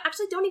I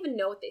don't even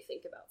know what they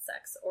think about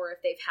sex or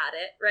if they've had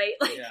it, right?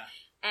 Like,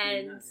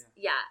 and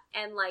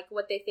like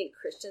what they think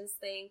Christians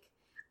think.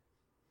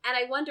 And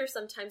I wonder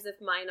sometimes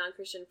if my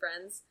non-Christian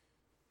friends,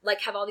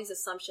 like, have all these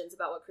assumptions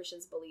about what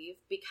Christians believe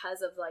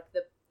because of, like,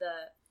 the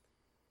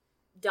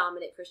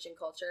dominant Christian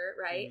culture,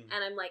 right?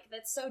 And I'm like,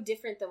 that's so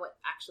different than what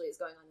actually is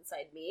going on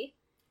inside me.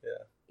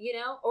 Yeah.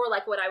 Or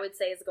like what I would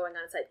say is going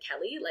on inside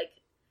Kelly, like,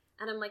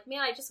 and I'm like, man,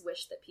 I just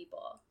wish that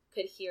people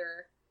could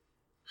hear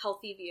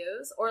healthy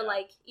views or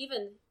like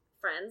even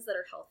friends that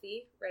are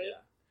healthy, right?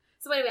 Yeah.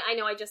 So anyway, I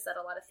know I just said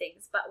a lot of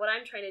things, but what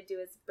I'm trying to do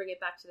is bring it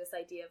back to this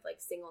idea of,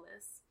 like,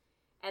 singleness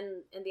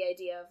and the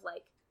idea of,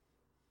 like,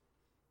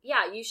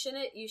 you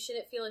shouldn't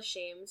feel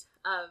ashamed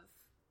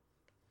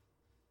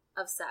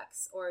of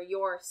sex or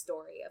your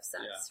story of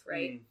sex,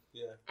 right?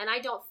 And I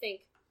don't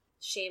think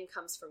shame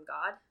comes from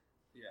God.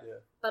 Yeah.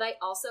 But I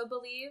also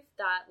believe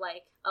that,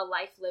 like, a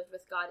life lived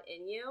with God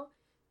in you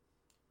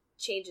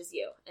changes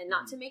you. And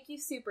not to make you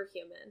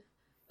superhuman,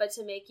 but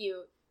to make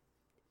you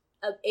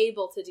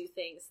able to do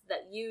things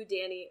that you,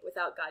 Danny,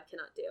 without God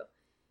cannot do.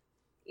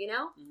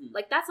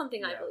 Like, that's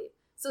something I believe.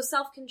 So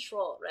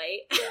self-control,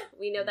 right? Yeah.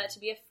 We know that to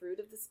be a fruit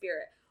of the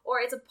Spirit.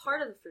 Or it's a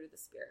part of the fruit of the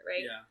Spirit,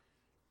 right? Yeah.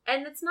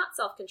 And it's not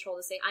self-control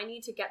to say, I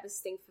need to get this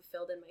thing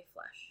fulfilled in my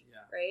flesh,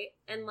 right?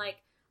 And,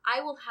 like,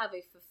 I will have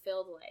a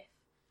fulfilled life.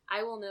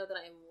 I will know that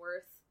I am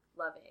worth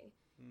loving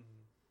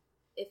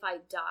if I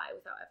die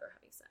without ever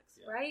having sex,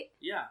 right?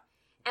 Yeah.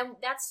 And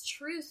that's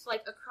truth,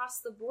 like, across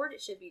the board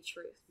it should be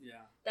truth.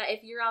 Yeah. That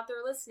if you're out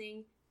there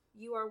listening,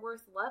 you are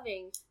worth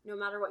loving no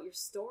matter what your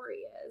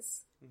story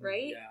is,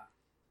 right? Yeah.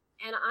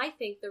 And I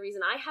think the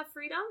reason I have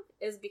freedom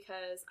is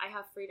because I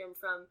have freedom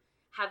from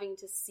having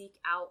to seek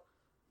out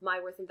my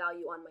worth and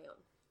value on my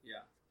own.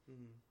 Yeah.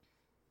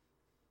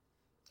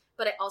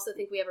 But I also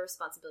think we have a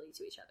responsibility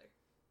to each other.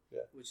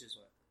 Yeah. Which is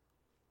what?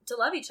 To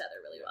love each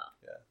other really well.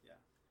 Yeah.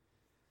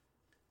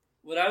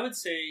 what I would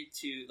say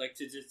to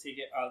just take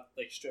it out,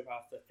 like strip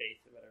off the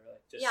faith or whatever,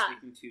 like just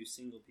speaking to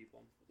single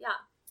people.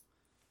 Yeah.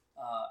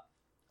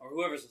 Or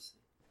whoever's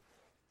listening.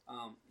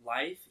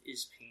 Life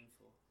is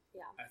painful.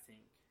 Yeah. I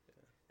think.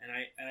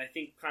 Yeah. And I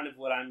think kind of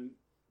what I'm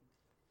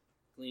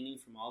gleaning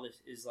from all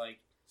this is like,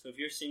 so if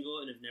you're single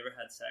and have never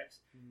had sex,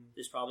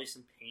 there's probably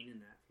some pain in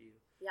that for you.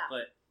 Yeah.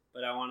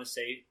 But I want to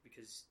say,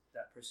 because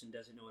that person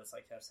doesn't know what it's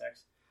like to have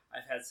sex,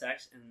 I've had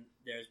sex and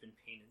there's been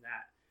pain in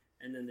that.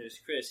 And then there's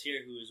Chris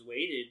here who has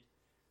waited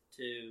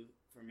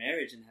for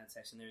marriage and had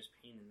sex, and there's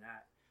pain in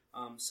that.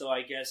 So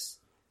I guess,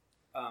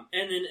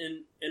 and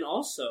then and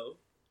also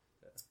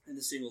in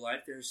the single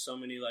life, there's so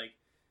many like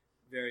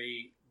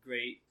very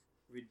great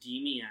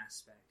redeeming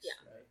aspects. Yeah.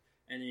 Right?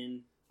 And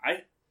then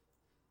I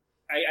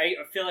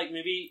feel like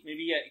maybe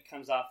it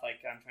comes off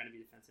like I'm trying to be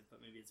defensive, but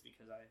maybe it's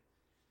because I.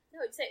 No,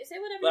 say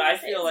whatever. But you I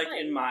say, feel like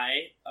fine. in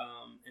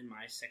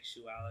my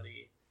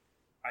sexuality,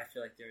 I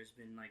feel like there's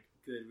been like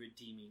good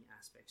redeeming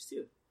aspects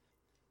too,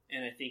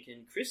 and I think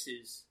in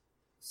Chris's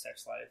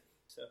sex life.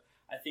 So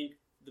I think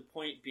the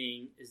point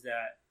being is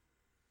that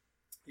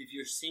if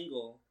you're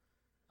single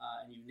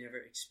and you've never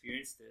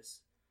experienced this,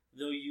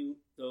 though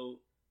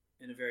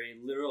in a very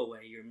literal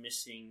way you're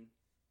missing,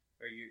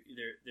 or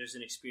there's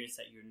an experience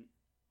that you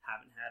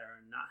haven't had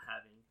or are not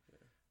having.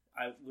 Yeah.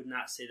 I would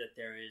not say that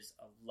there is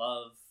a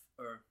love,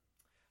 or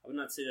I would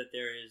not say that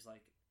there is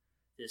like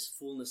this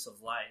fullness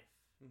of life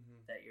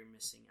that you're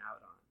missing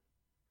out on,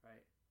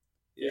 right?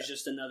 Yeah. There's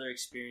just another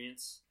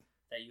experience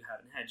that you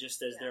haven't had,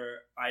 just as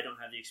I don't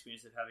have the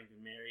experience of having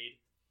been married,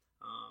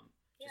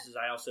 just as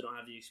I also don't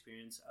have the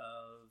experience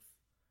of,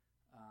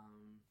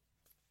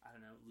 I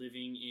don't know,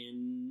 living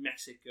in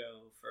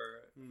Mexico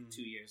for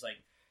 2 years.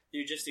 Like,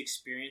 they're just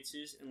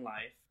experiences in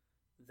life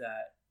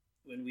that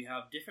when we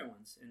have different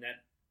ones, and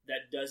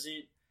that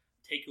doesn't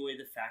take away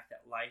the fact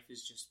that life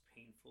is just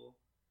painful,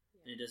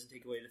 and it doesn't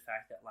take away the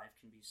fact that life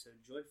can be so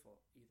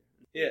joyful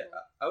either. Yeah,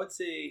 I would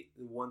say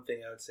the one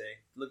thing I would say,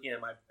 looking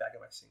at back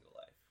at my single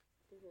life,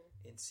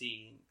 and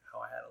seeing how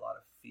I had a lot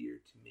of fear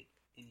to make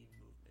any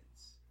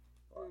movements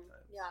a lot of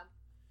times. Yeah.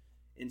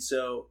 And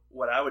so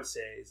what I would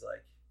say is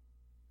like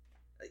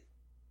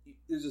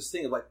there's this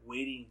thing of like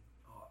waiting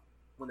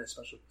when that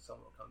special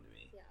someone will come to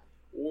me. Yeah.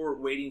 Or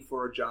waiting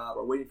for a job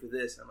or waiting for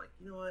this. And I'm like,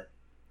 you know what?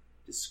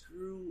 Just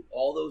screw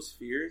all those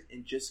fears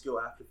and just go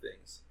after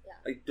things. Yeah.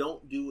 Like,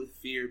 don't do it with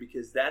fear,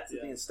 because that's the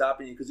thing that's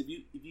stopping you. Because if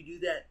you do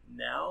that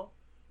now,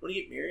 when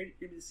you get married,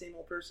 you're going to be the same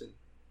old person.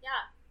 Yeah.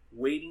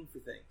 Waiting for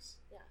things.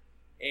 Yeah.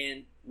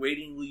 And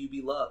waiting, will you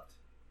be loved?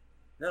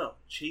 No.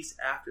 Chase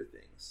after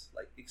things.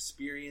 Like,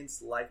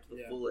 experience life to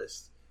the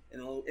fullest.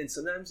 And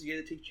sometimes you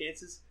got to take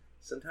chances.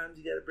 Sometimes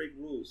you got to break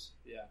rules.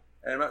 Yeah.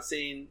 And I'm not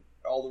saying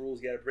all the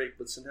rules you got to break,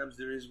 but sometimes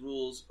there is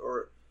rules.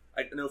 Or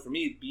I know for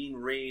me, being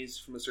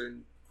raised from a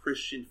certain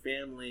Christian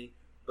family,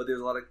 but there's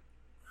a lot of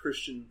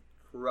Christian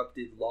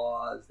corrupted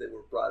laws that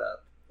were brought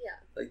up. Yeah.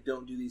 Like,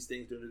 don't do these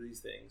things, don't do these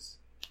things.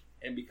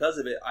 And because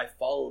of it, I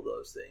followed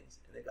those things,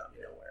 and they got me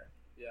nowhere.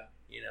 Yeah.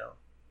 You know?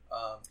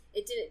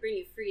 It didn't bring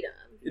you freedom.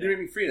 It didn't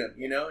bring me freedom,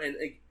 you know? And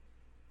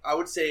I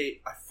would say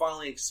I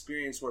finally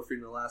experienced more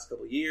freedom in the last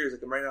couple of years.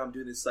 Like, right now I'm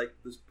doing this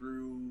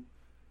brewing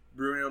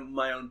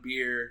my own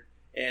beer.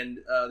 And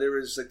there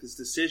was like this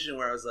decision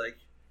where I was like,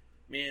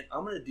 man,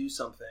 I'm going to do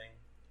something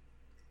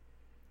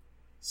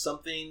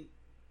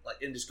like,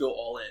 and just go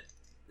all in.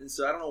 And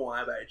so I don't know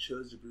why, but I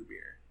chose to brew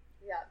beer.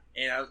 Yeah.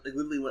 And I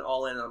literally went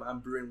all in. I'm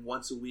brewing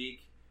once a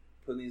week,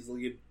 putting these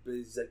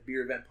like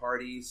beer event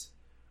parties.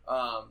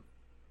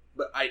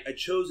 But I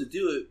chose to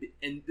do it,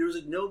 and there was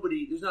like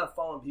nobody. There's not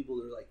following people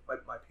that are like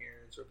my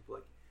parents or people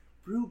like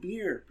brew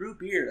beer.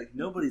 Like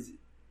nobody's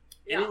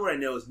anyone I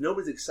know is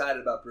nobody's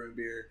excited about brewing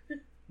beer.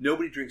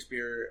 Nobody drinks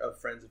beer of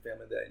friends and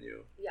family that I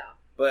knew. Yeah.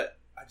 But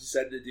I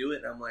decided to do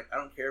it, and I'm like, I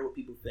don't care what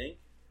people think.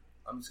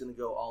 I'm just gonna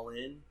go all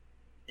in.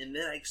 And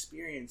then I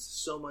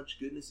experienced so much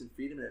goodness and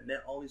freedom, and I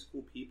met all these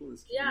cool people in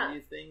this community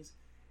of things,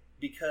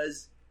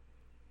 because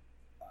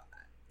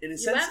in a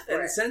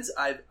sense,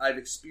 I've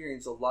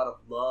experienced a lot of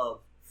love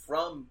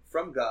from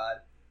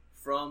God,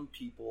 from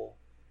people,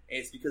 and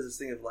it's because this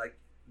thing of like,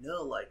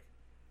 no, like,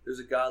 there's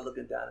a God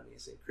looking down at me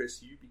and saying,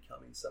 Chris, you're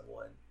becoming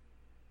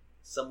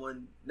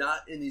someone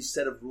not in these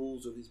set of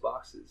rules or these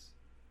boxes,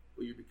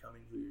 but you're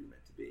becoming who you're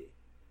meant to be.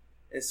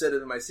 Instead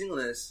of in my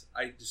singleness,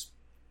 I just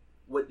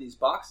went in these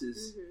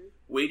boxes,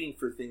 waiting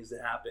for things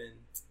to happen,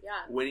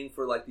 waiting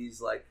for like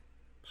these like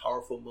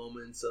powerful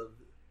moments of,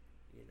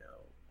 you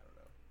know, I don't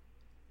know,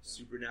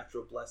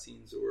 supernatural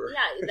blessings or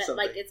that something.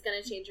 like it's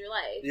gonna change your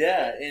life.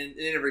 Yeah, and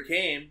it never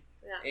came.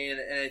 Yeah. And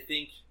I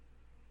think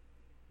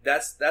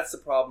that's the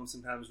problem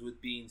sometimes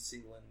with being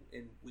single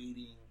and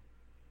waiting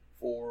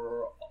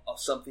for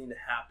something to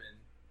happen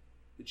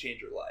to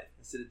change your life,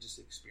 instead of just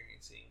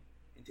experiencing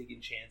and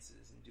taking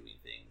chances and doing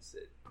things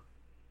that,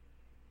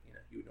 you know,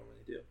 you would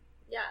normally do.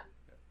 Yeah.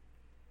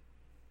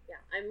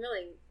 I'm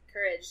really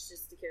encouraged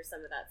just to hear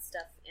some of that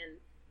stuff, and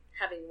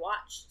having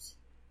watched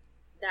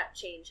that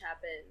change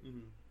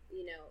happen.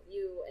 You know,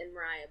 you and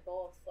Mariah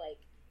both like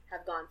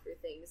have gone through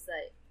things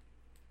that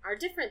are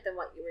different than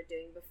what you were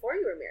doing before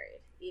you were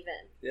married,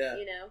 even. Yeah.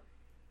 You know?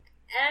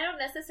 And I don't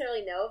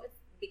necessarily know if it's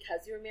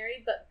because you were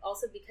married, but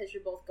also because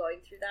you're both going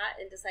through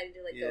that and deciding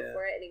to, like, go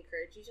for it and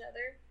encourage each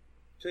other.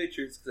 To tell you the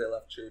truth, it's because I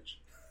left church.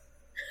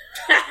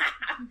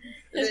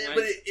 Nice.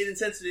 But in a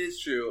sense, it is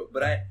true.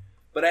 But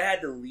I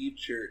had to leave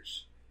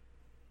church.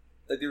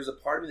 Like, there was a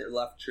part of me that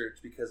left church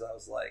because I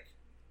was like,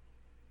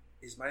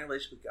 is my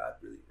relationship with God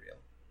really real?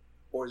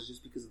 Or is it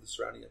just because of the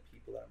surrounding of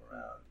people that I'm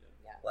around?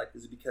 Yeah. Like,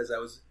 is it because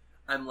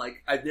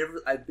I've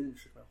been in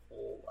church my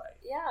whole life.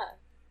 Yeah.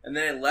 And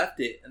then I left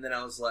it, and then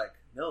I was like,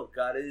 no,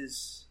 God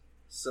is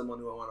someone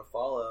who I want to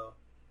follow,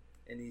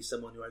 and he's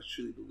someone who I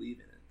truly believe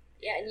in.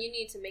 Yeah, and you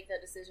need to make that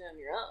decision on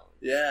your own.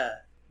 Yeah.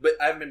 But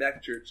I haven't been back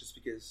to church just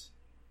because,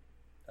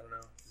 I don't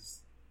know,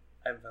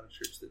 I haven't found a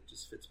church that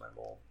just fits my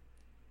mold.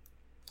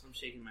 I'm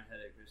shaking my head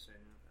at Chris right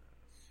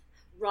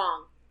now.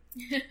 Wrong.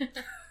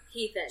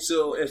 Heathen.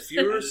 So if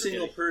you're a Just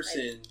single kidding.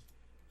 person,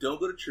 don't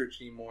go to church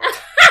anymore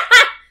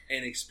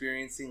and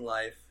experiencing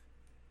life.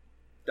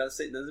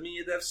 Doesn't mean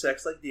you have to have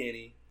sex like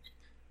Danny.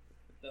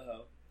 The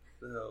hoe.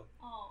 No.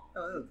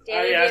 Oh.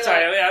 Danny yeah, de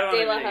sorry. la- I don't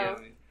de la want hoe.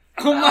 to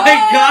Oh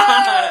my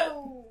god!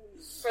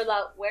 For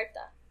la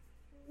huerta.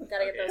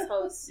 Gotta get those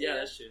hoes. Yeah,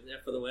 that's true. Yeah,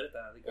 for the huerta.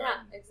 The Yeah,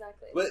 garden.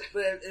 exactly. But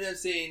and I'm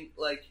saying,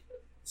 like,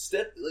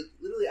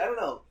 literally, I don't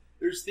know.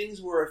 There's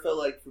things where I felt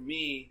like, for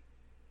me,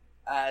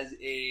 as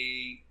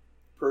a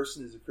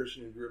person, as a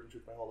Christian who grew up in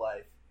church my whole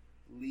life,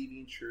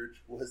 leaving church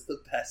was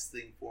the best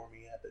thing for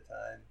me at the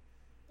time.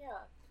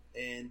 Yeah.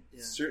 And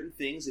certain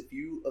things, if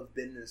you have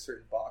been in a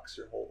certain box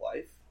your whole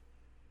life,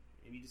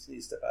 maybe you just need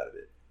to step out of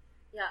it.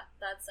 Yeah,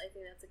 I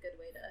think that's a good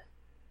way to,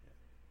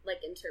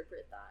 like,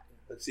 interpret that.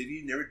 Like, say, if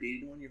you've never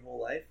dated anyone your whole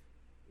life,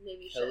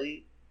 Maybe you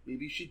Kelly,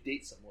 maybe you should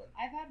date someone.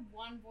 I've had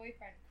one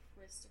boyfriend,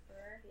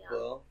 Christopher. should. Yeah.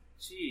 Well,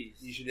 Jeez.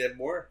 you should have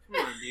more. Come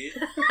on, dude.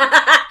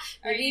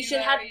 Maybe you you, should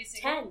are have you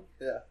single?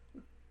 10.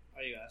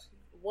 Are you asking?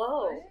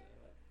 Whoa.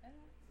 What?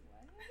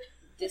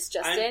 This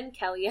Justin,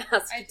 Kelly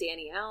asked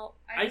Danny out.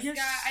 I just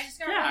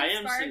got I really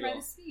am inspired by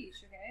single. the speech,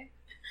 okay?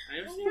 I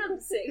am I single.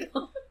 am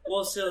single.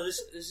 Well, so this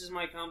is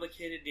my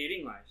complicated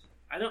dating life.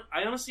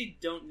 I honestly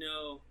don't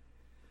know.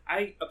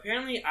 I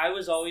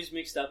was always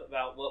mixed up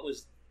about what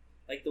was,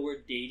 like, the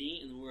word dating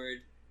and the word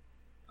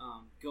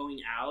going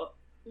out,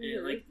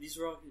 and like these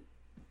were all,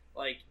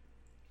 like,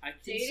 I can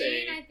Dating,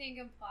 say I think,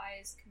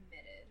 implies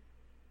committed.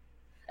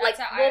 Like,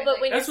 That's how well, I, but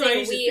like, when you're That's what I saying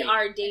used to we think.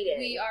 are dating,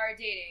 We are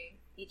dating.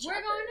 each We're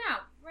other. going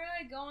out. We're,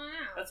 like, going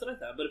out. that's what I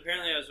thought, but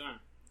apparently I was wrong.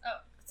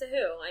 To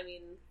who? I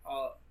mean,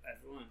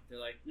 Everyone, they're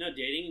like, no,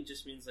 dating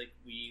just means like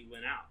we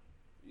went out.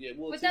 Yeah,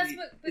 well, But it's, that's in,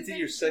 what- the, but it's in then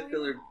your going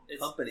secular out.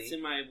 company. It's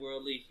in my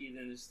worldly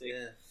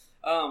heathenistic.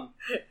 Yeah.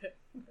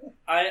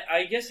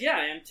 I guess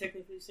I am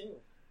technically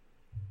single.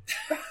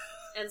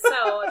 and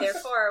so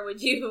therefore,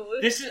 would you?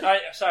 This is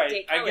sorry.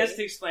 Date I guess Kelly.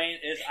 to explain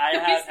is I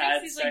have Chris had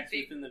thinks he's, sex like,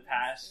 big within the boobs,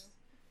 past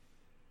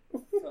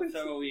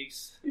several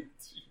weeks.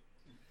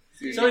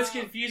 Seriously. So it's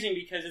confusing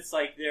because it's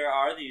like there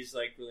are these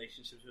like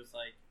relationships with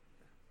like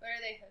But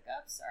are they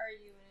hookups? Are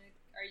you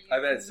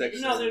I've had sex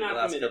committed? no, they're in the not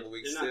last committed. couple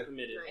weeks, They're not too.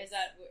 committed. Nice. Is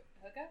that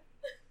hookup?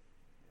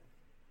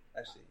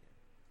 Actually,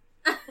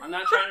 I'm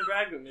not trying to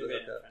brag, but maybe Okay.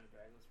 I'm trying to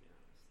brag.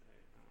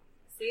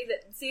 Let's be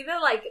honest. See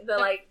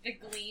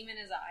the gleam in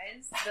his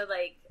eyes.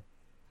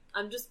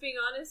 I'm just being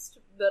honest,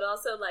 but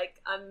also like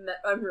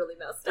I'm really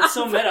messed up. It's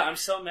so meta. I'm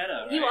so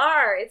meta. Right? You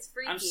are. It's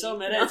freaky. I'm so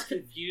meta. It's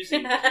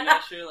confusing. I'm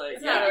not sure. Like,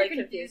 It's Yeah, not you're really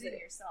confusing confusing.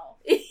 yourself.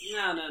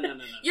 No.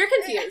 You're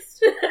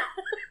confused.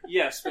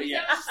 Yes, but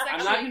yes. Just I'm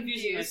not sexually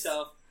confusing confused.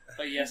 myself,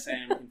 but yes, I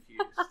am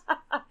confused.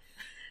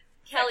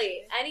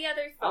 Kelly, any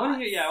other I thoughts? want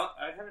to hear. Yeah,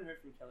 I haven't heard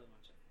from Kelly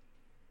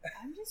much.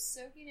 I'm just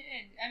soaking it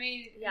in. I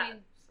mean, Yeah.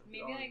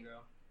 maybe like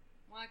girl.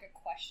 want like a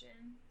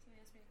question.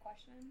 Somebody ask me a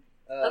question.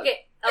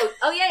 Okay.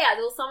 Oh yeah.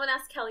 Well, someone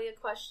asked Kelly a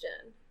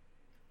question.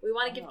 We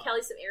want to give Oh.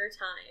 Kelly some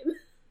airtime.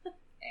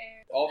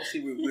 obviously,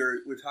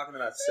 we're talking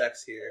about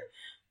sex here,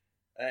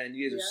 and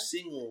you guys are Yeah.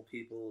 single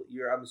people.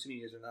 I'm assuming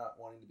you guys are not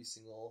wanting to be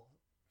single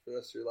for the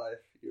rest of your life.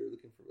 You're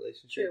looking for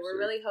relationships. True. We're or-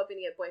 really hoping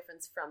to get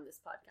boyfriends from this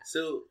podcast.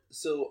 So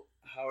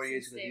how are you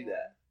guys Since going to day do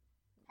that?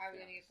 one. How are we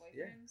gonna get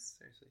Yeah, boyfriends?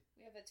 seriously.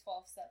 We have a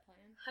 12-step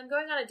plan. I'm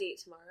going on a date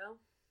tomorrow.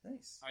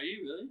 Nice. Are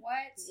you really?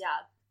 What?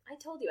 Yeah. I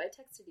told you. I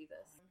texted you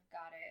this.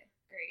 Got it.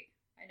 Great.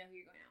 I know who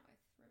you're going out with.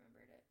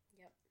 Remembered it.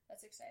 Yep.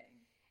 That's exciting.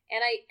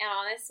 And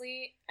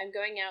honestly, I'm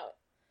going out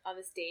on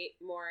this date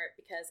more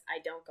because I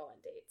don't go on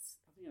dates.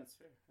 I think that's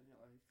fair. I think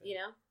that's fair. You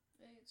know. I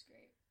think it's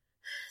great.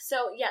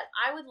 So yeah,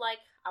 I would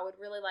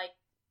really like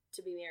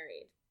to be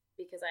married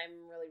because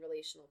I'm a really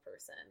relational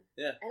person.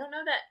 Yeah. I don't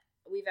know that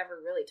we've ever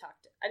really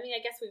talked. I mean, I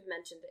guess we've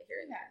mentioned it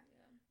here and there,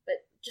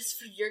 but just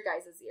for your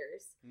guys'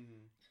 ears,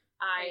 Mm-hmm.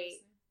 Are you?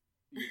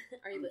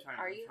 I'm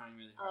trying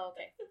really Oh, hard.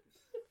 okay.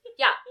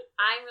 Yeah,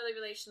 I'm really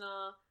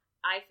relational.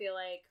 I feel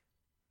like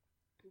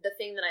the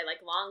thing that I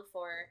like long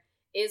for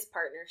is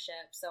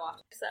partnership. So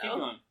often. So Keep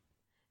going.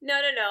 no,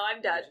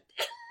 I'm done.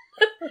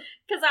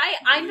 Because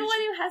I'm the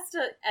one who has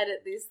to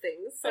edit these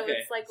things. So Okay.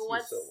 it's like,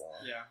 what's so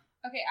long. Yeah.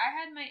 Okay, I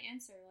had my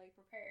answer like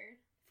prepared.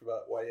 For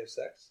about why you have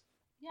sex?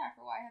 Yeah,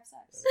 for why have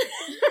sex.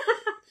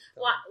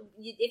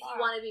 If you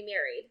want to be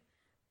married.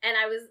 And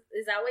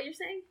is that what you're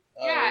saying?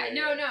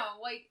 No.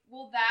 Like,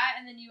 that,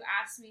 and then you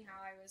asked me how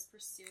I was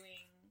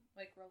pursuing,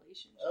 like,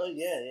 relationships. Oh,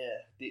 yeah.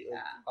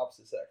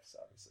 Opposite sex,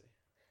 obviously.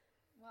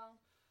 Well,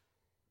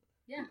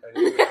 yeah.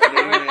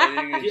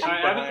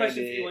 I have a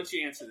question for you once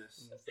you answer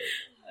this.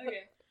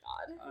 Okay.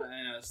 God.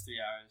 I know, it's 3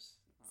 hours.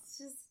 It's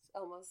just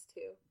almost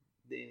 2.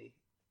 Danny.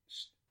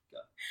 Go.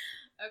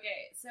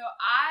 Okay, so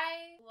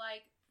I,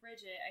 like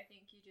Bridget, I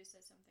think you just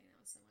said something that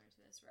was similar to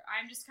this, where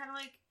I'm just kind of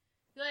like,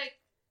 feel like,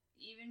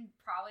 even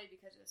probably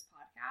because of this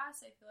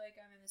podcast, I feel like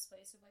I'm in this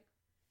place of like,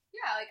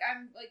 yeah, like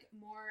I'm like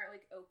more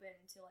like open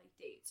to like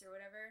dates or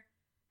whatever.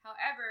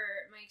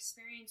 However, my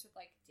experience with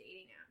like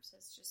dating apps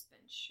has just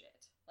been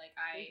shit. Like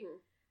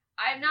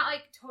I'm not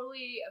like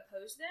totally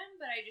opposed to them,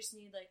 but I just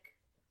need like,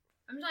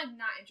 I'm like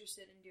not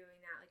interested in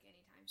doing that like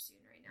anytime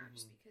soon right now,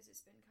 just because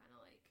it's been kind of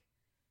like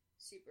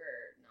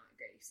super not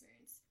great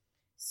experience.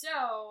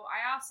 So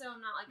I also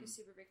am not like a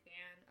super big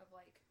fan of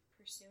like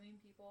pursuing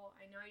people.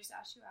 I know I just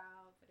asked you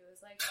out, but it was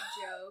like a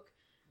joke.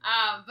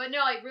 But no,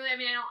 like really, I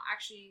mean, I don't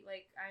actually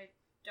like, I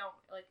don't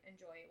like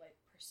enjoy like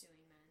pursuing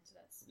men, so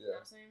that's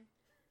not something.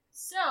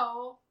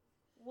 So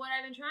what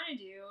I've been trying to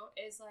do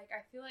is like,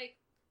 I feel like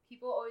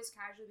people always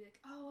casually be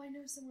like, oh, I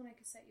know someone I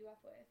could set you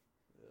up with.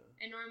 Yeah.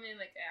 And normally I'm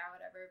like, yeah,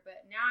 whatever.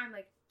 But now I'm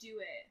like, do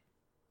it.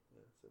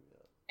 Yeah, set me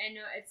up. And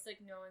no, it's like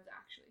no one's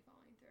actually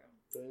following through.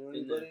 Do you know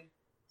anybody?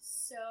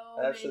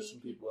 I've set some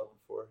people up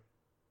before.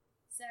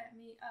 Set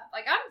me up.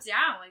 Like, I'm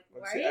down. Like,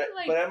 why are you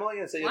like... But I'm only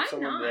going to say if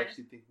someone that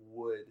actually think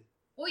would.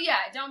 Well,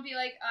 yeah, don't be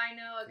like, I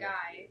know a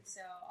guy,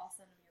 so I'll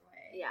send him your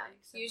way. Yeah. Like,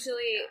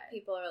 usually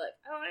people are like,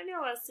 oh, I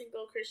know a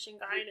single Christian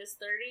guy in his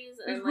 30s.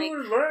 And he's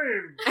really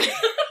lame.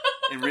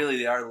 And really,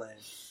 they are lame.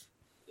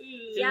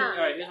 Yeah.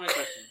 Alright, here's my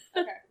question.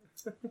 Okay.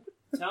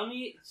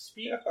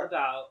 Speak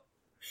about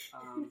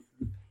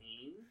the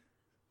pain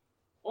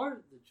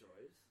or the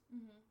joys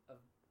of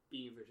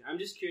being a virgin. I'm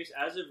just curious,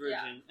 as a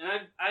virgin,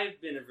 and I've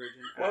been a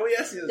virgin. Why are we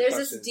asking those There's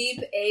questions? this deep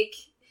ache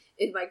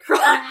in my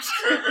crotch.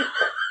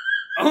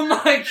 Oh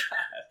my god.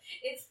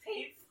 It's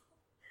painful.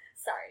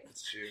 Sorry.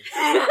 It's true. You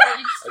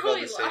just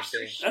totally the lost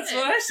same your thing. shit. That's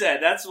what I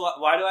said. That's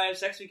why do I have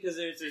sex? Because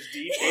there's this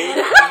deep ache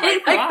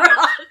in my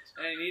crotch,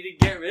 and I need to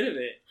get rid of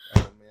it.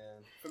 Oh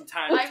man. From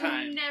time to I've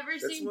time. never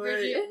That's seen why-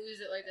 Bridget lose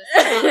it like this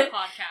on a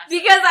podcast.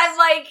 Because I'm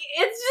like,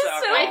 it's just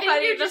Stop. so I think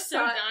funny you're to just so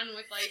talk. done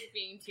with like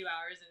being 2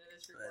 hours into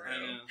this I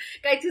recording. know.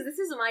 Guys, because this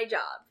is my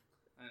job.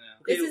 I know.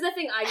 Okay, This is the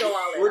thing I go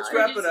all in let's on.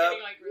 wrap You're it just up.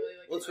 getting, like, really,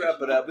 like, Let's wrap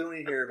it up. We don't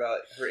need to hear about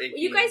her aching.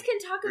 You guys can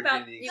talk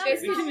about. virginity You guys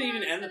We can. can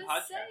even end the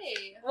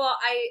podcast. Well,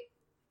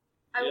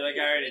 You're like,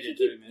 I already did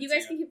 30 minutes You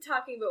guys ago. can keep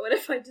talking, but what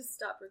if I just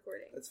stop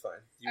recording? That's fine.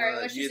 Alright,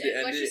 let's just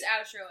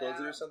outro close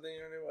it it or out. something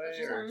anyway? Let's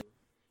just- Or?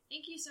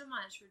 Thank you so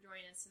much for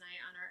joining us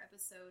tonight on our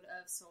episode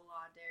of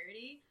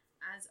Solidarity.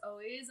 As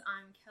always,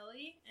 I'm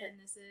Kelly, and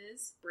this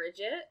is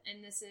Bridget.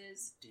 and this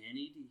is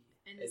Danny D.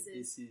 and And this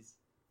this is is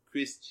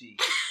Chris G.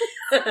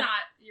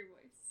 not your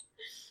voice.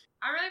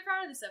 I'm really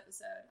proud of this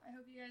episode. I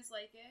hope you guys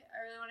like it.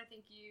 I really want to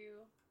thank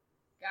you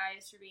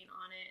guys for being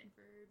on it and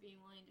for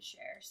being willing to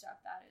share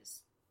stuff that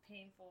is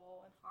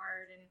painful and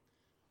hard, and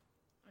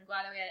I'm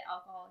glad that we had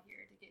alcohol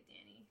here to get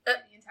Danny for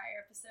the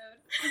entire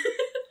episode.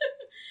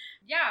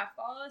 Yeah,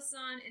 follow us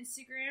on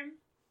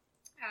Instagram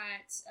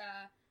at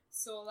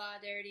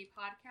Solidarity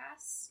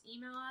Podcasts.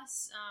 Email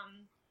us,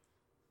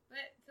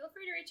 but feel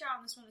free to reach out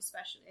on this one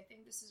especially. I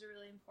think this is a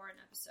really important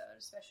episode,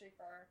 especially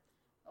for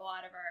a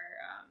lot of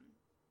our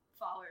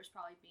followers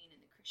probably being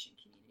in the Christian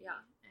community. Yeah.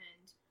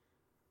 And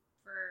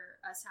for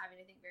us having,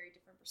 I think, very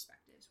different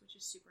perspectives, which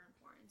is super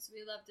important. So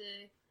we'd love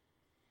to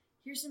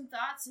hear some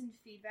thoughts and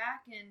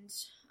feedback and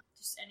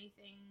just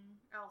anything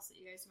else that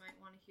you guys might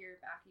want to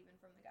hear back, even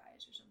from the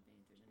guys or something.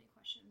 If there's any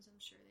questions, I'm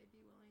sure they'd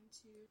be willing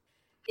to.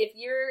 If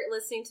you're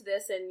listening to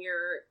this and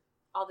you're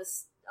all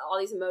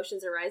these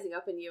emotions are rising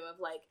up in you of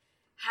like,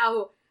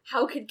 how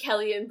could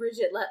Kelly and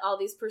Bridget let all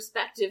these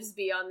perspectives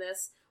be on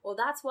this? Well,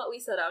 that's what we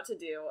set out to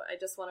do. I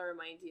just want to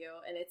remind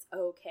you, and it's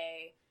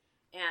okay,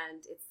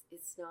 and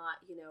it's not,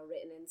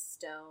 written in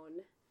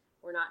stone.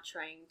 We're not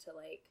trying to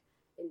like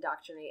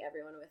indoctrinate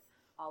everyone with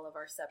all of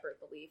our separate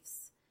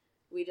beliefs.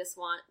 We just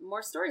want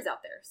more stories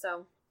out there.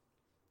 So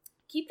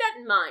keep that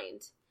in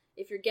mind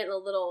if you're getting a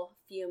little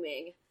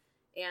fuming,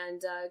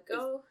 and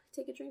go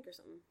take a drink or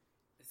something.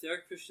 If there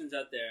are Christians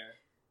out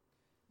there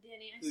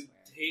Danny, I who swear.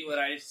 hate what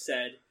I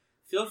said,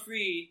 feel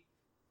free.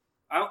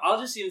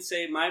 I'll just even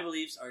say my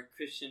beliefs are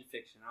Christian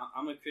fiction.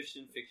 I'm a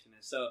Christian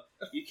fictionist, so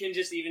you can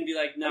just even be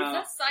like, no,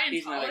 That's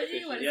he's not a Scientology?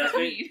 Christian. What does Yeah, that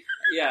mean?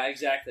 yeah,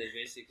 exactly,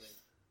 basically.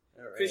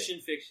 All right. Christian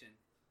fiction.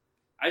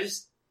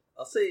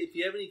 I'll say if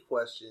you have any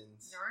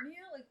questions,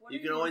 Narnia? Like, what you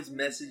are can always referring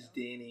message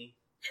to? Danny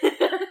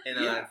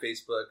and Yeah. on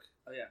Facebook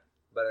Oh yeah,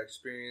 about our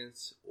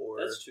experience, or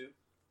that's true.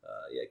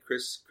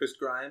 Chris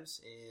Grimes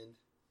and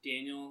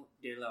Daniel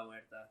de la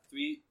Huerta.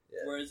 3 Yeah.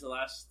 words, the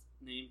last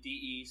name,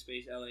 DE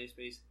space LA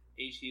space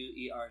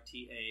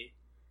HUERTA.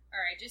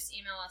 Alright, just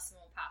email us and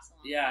we'll pass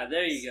along. Yeah,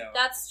 there you go.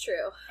 That's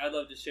true. I'd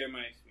love to share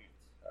my experience.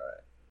 all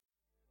right.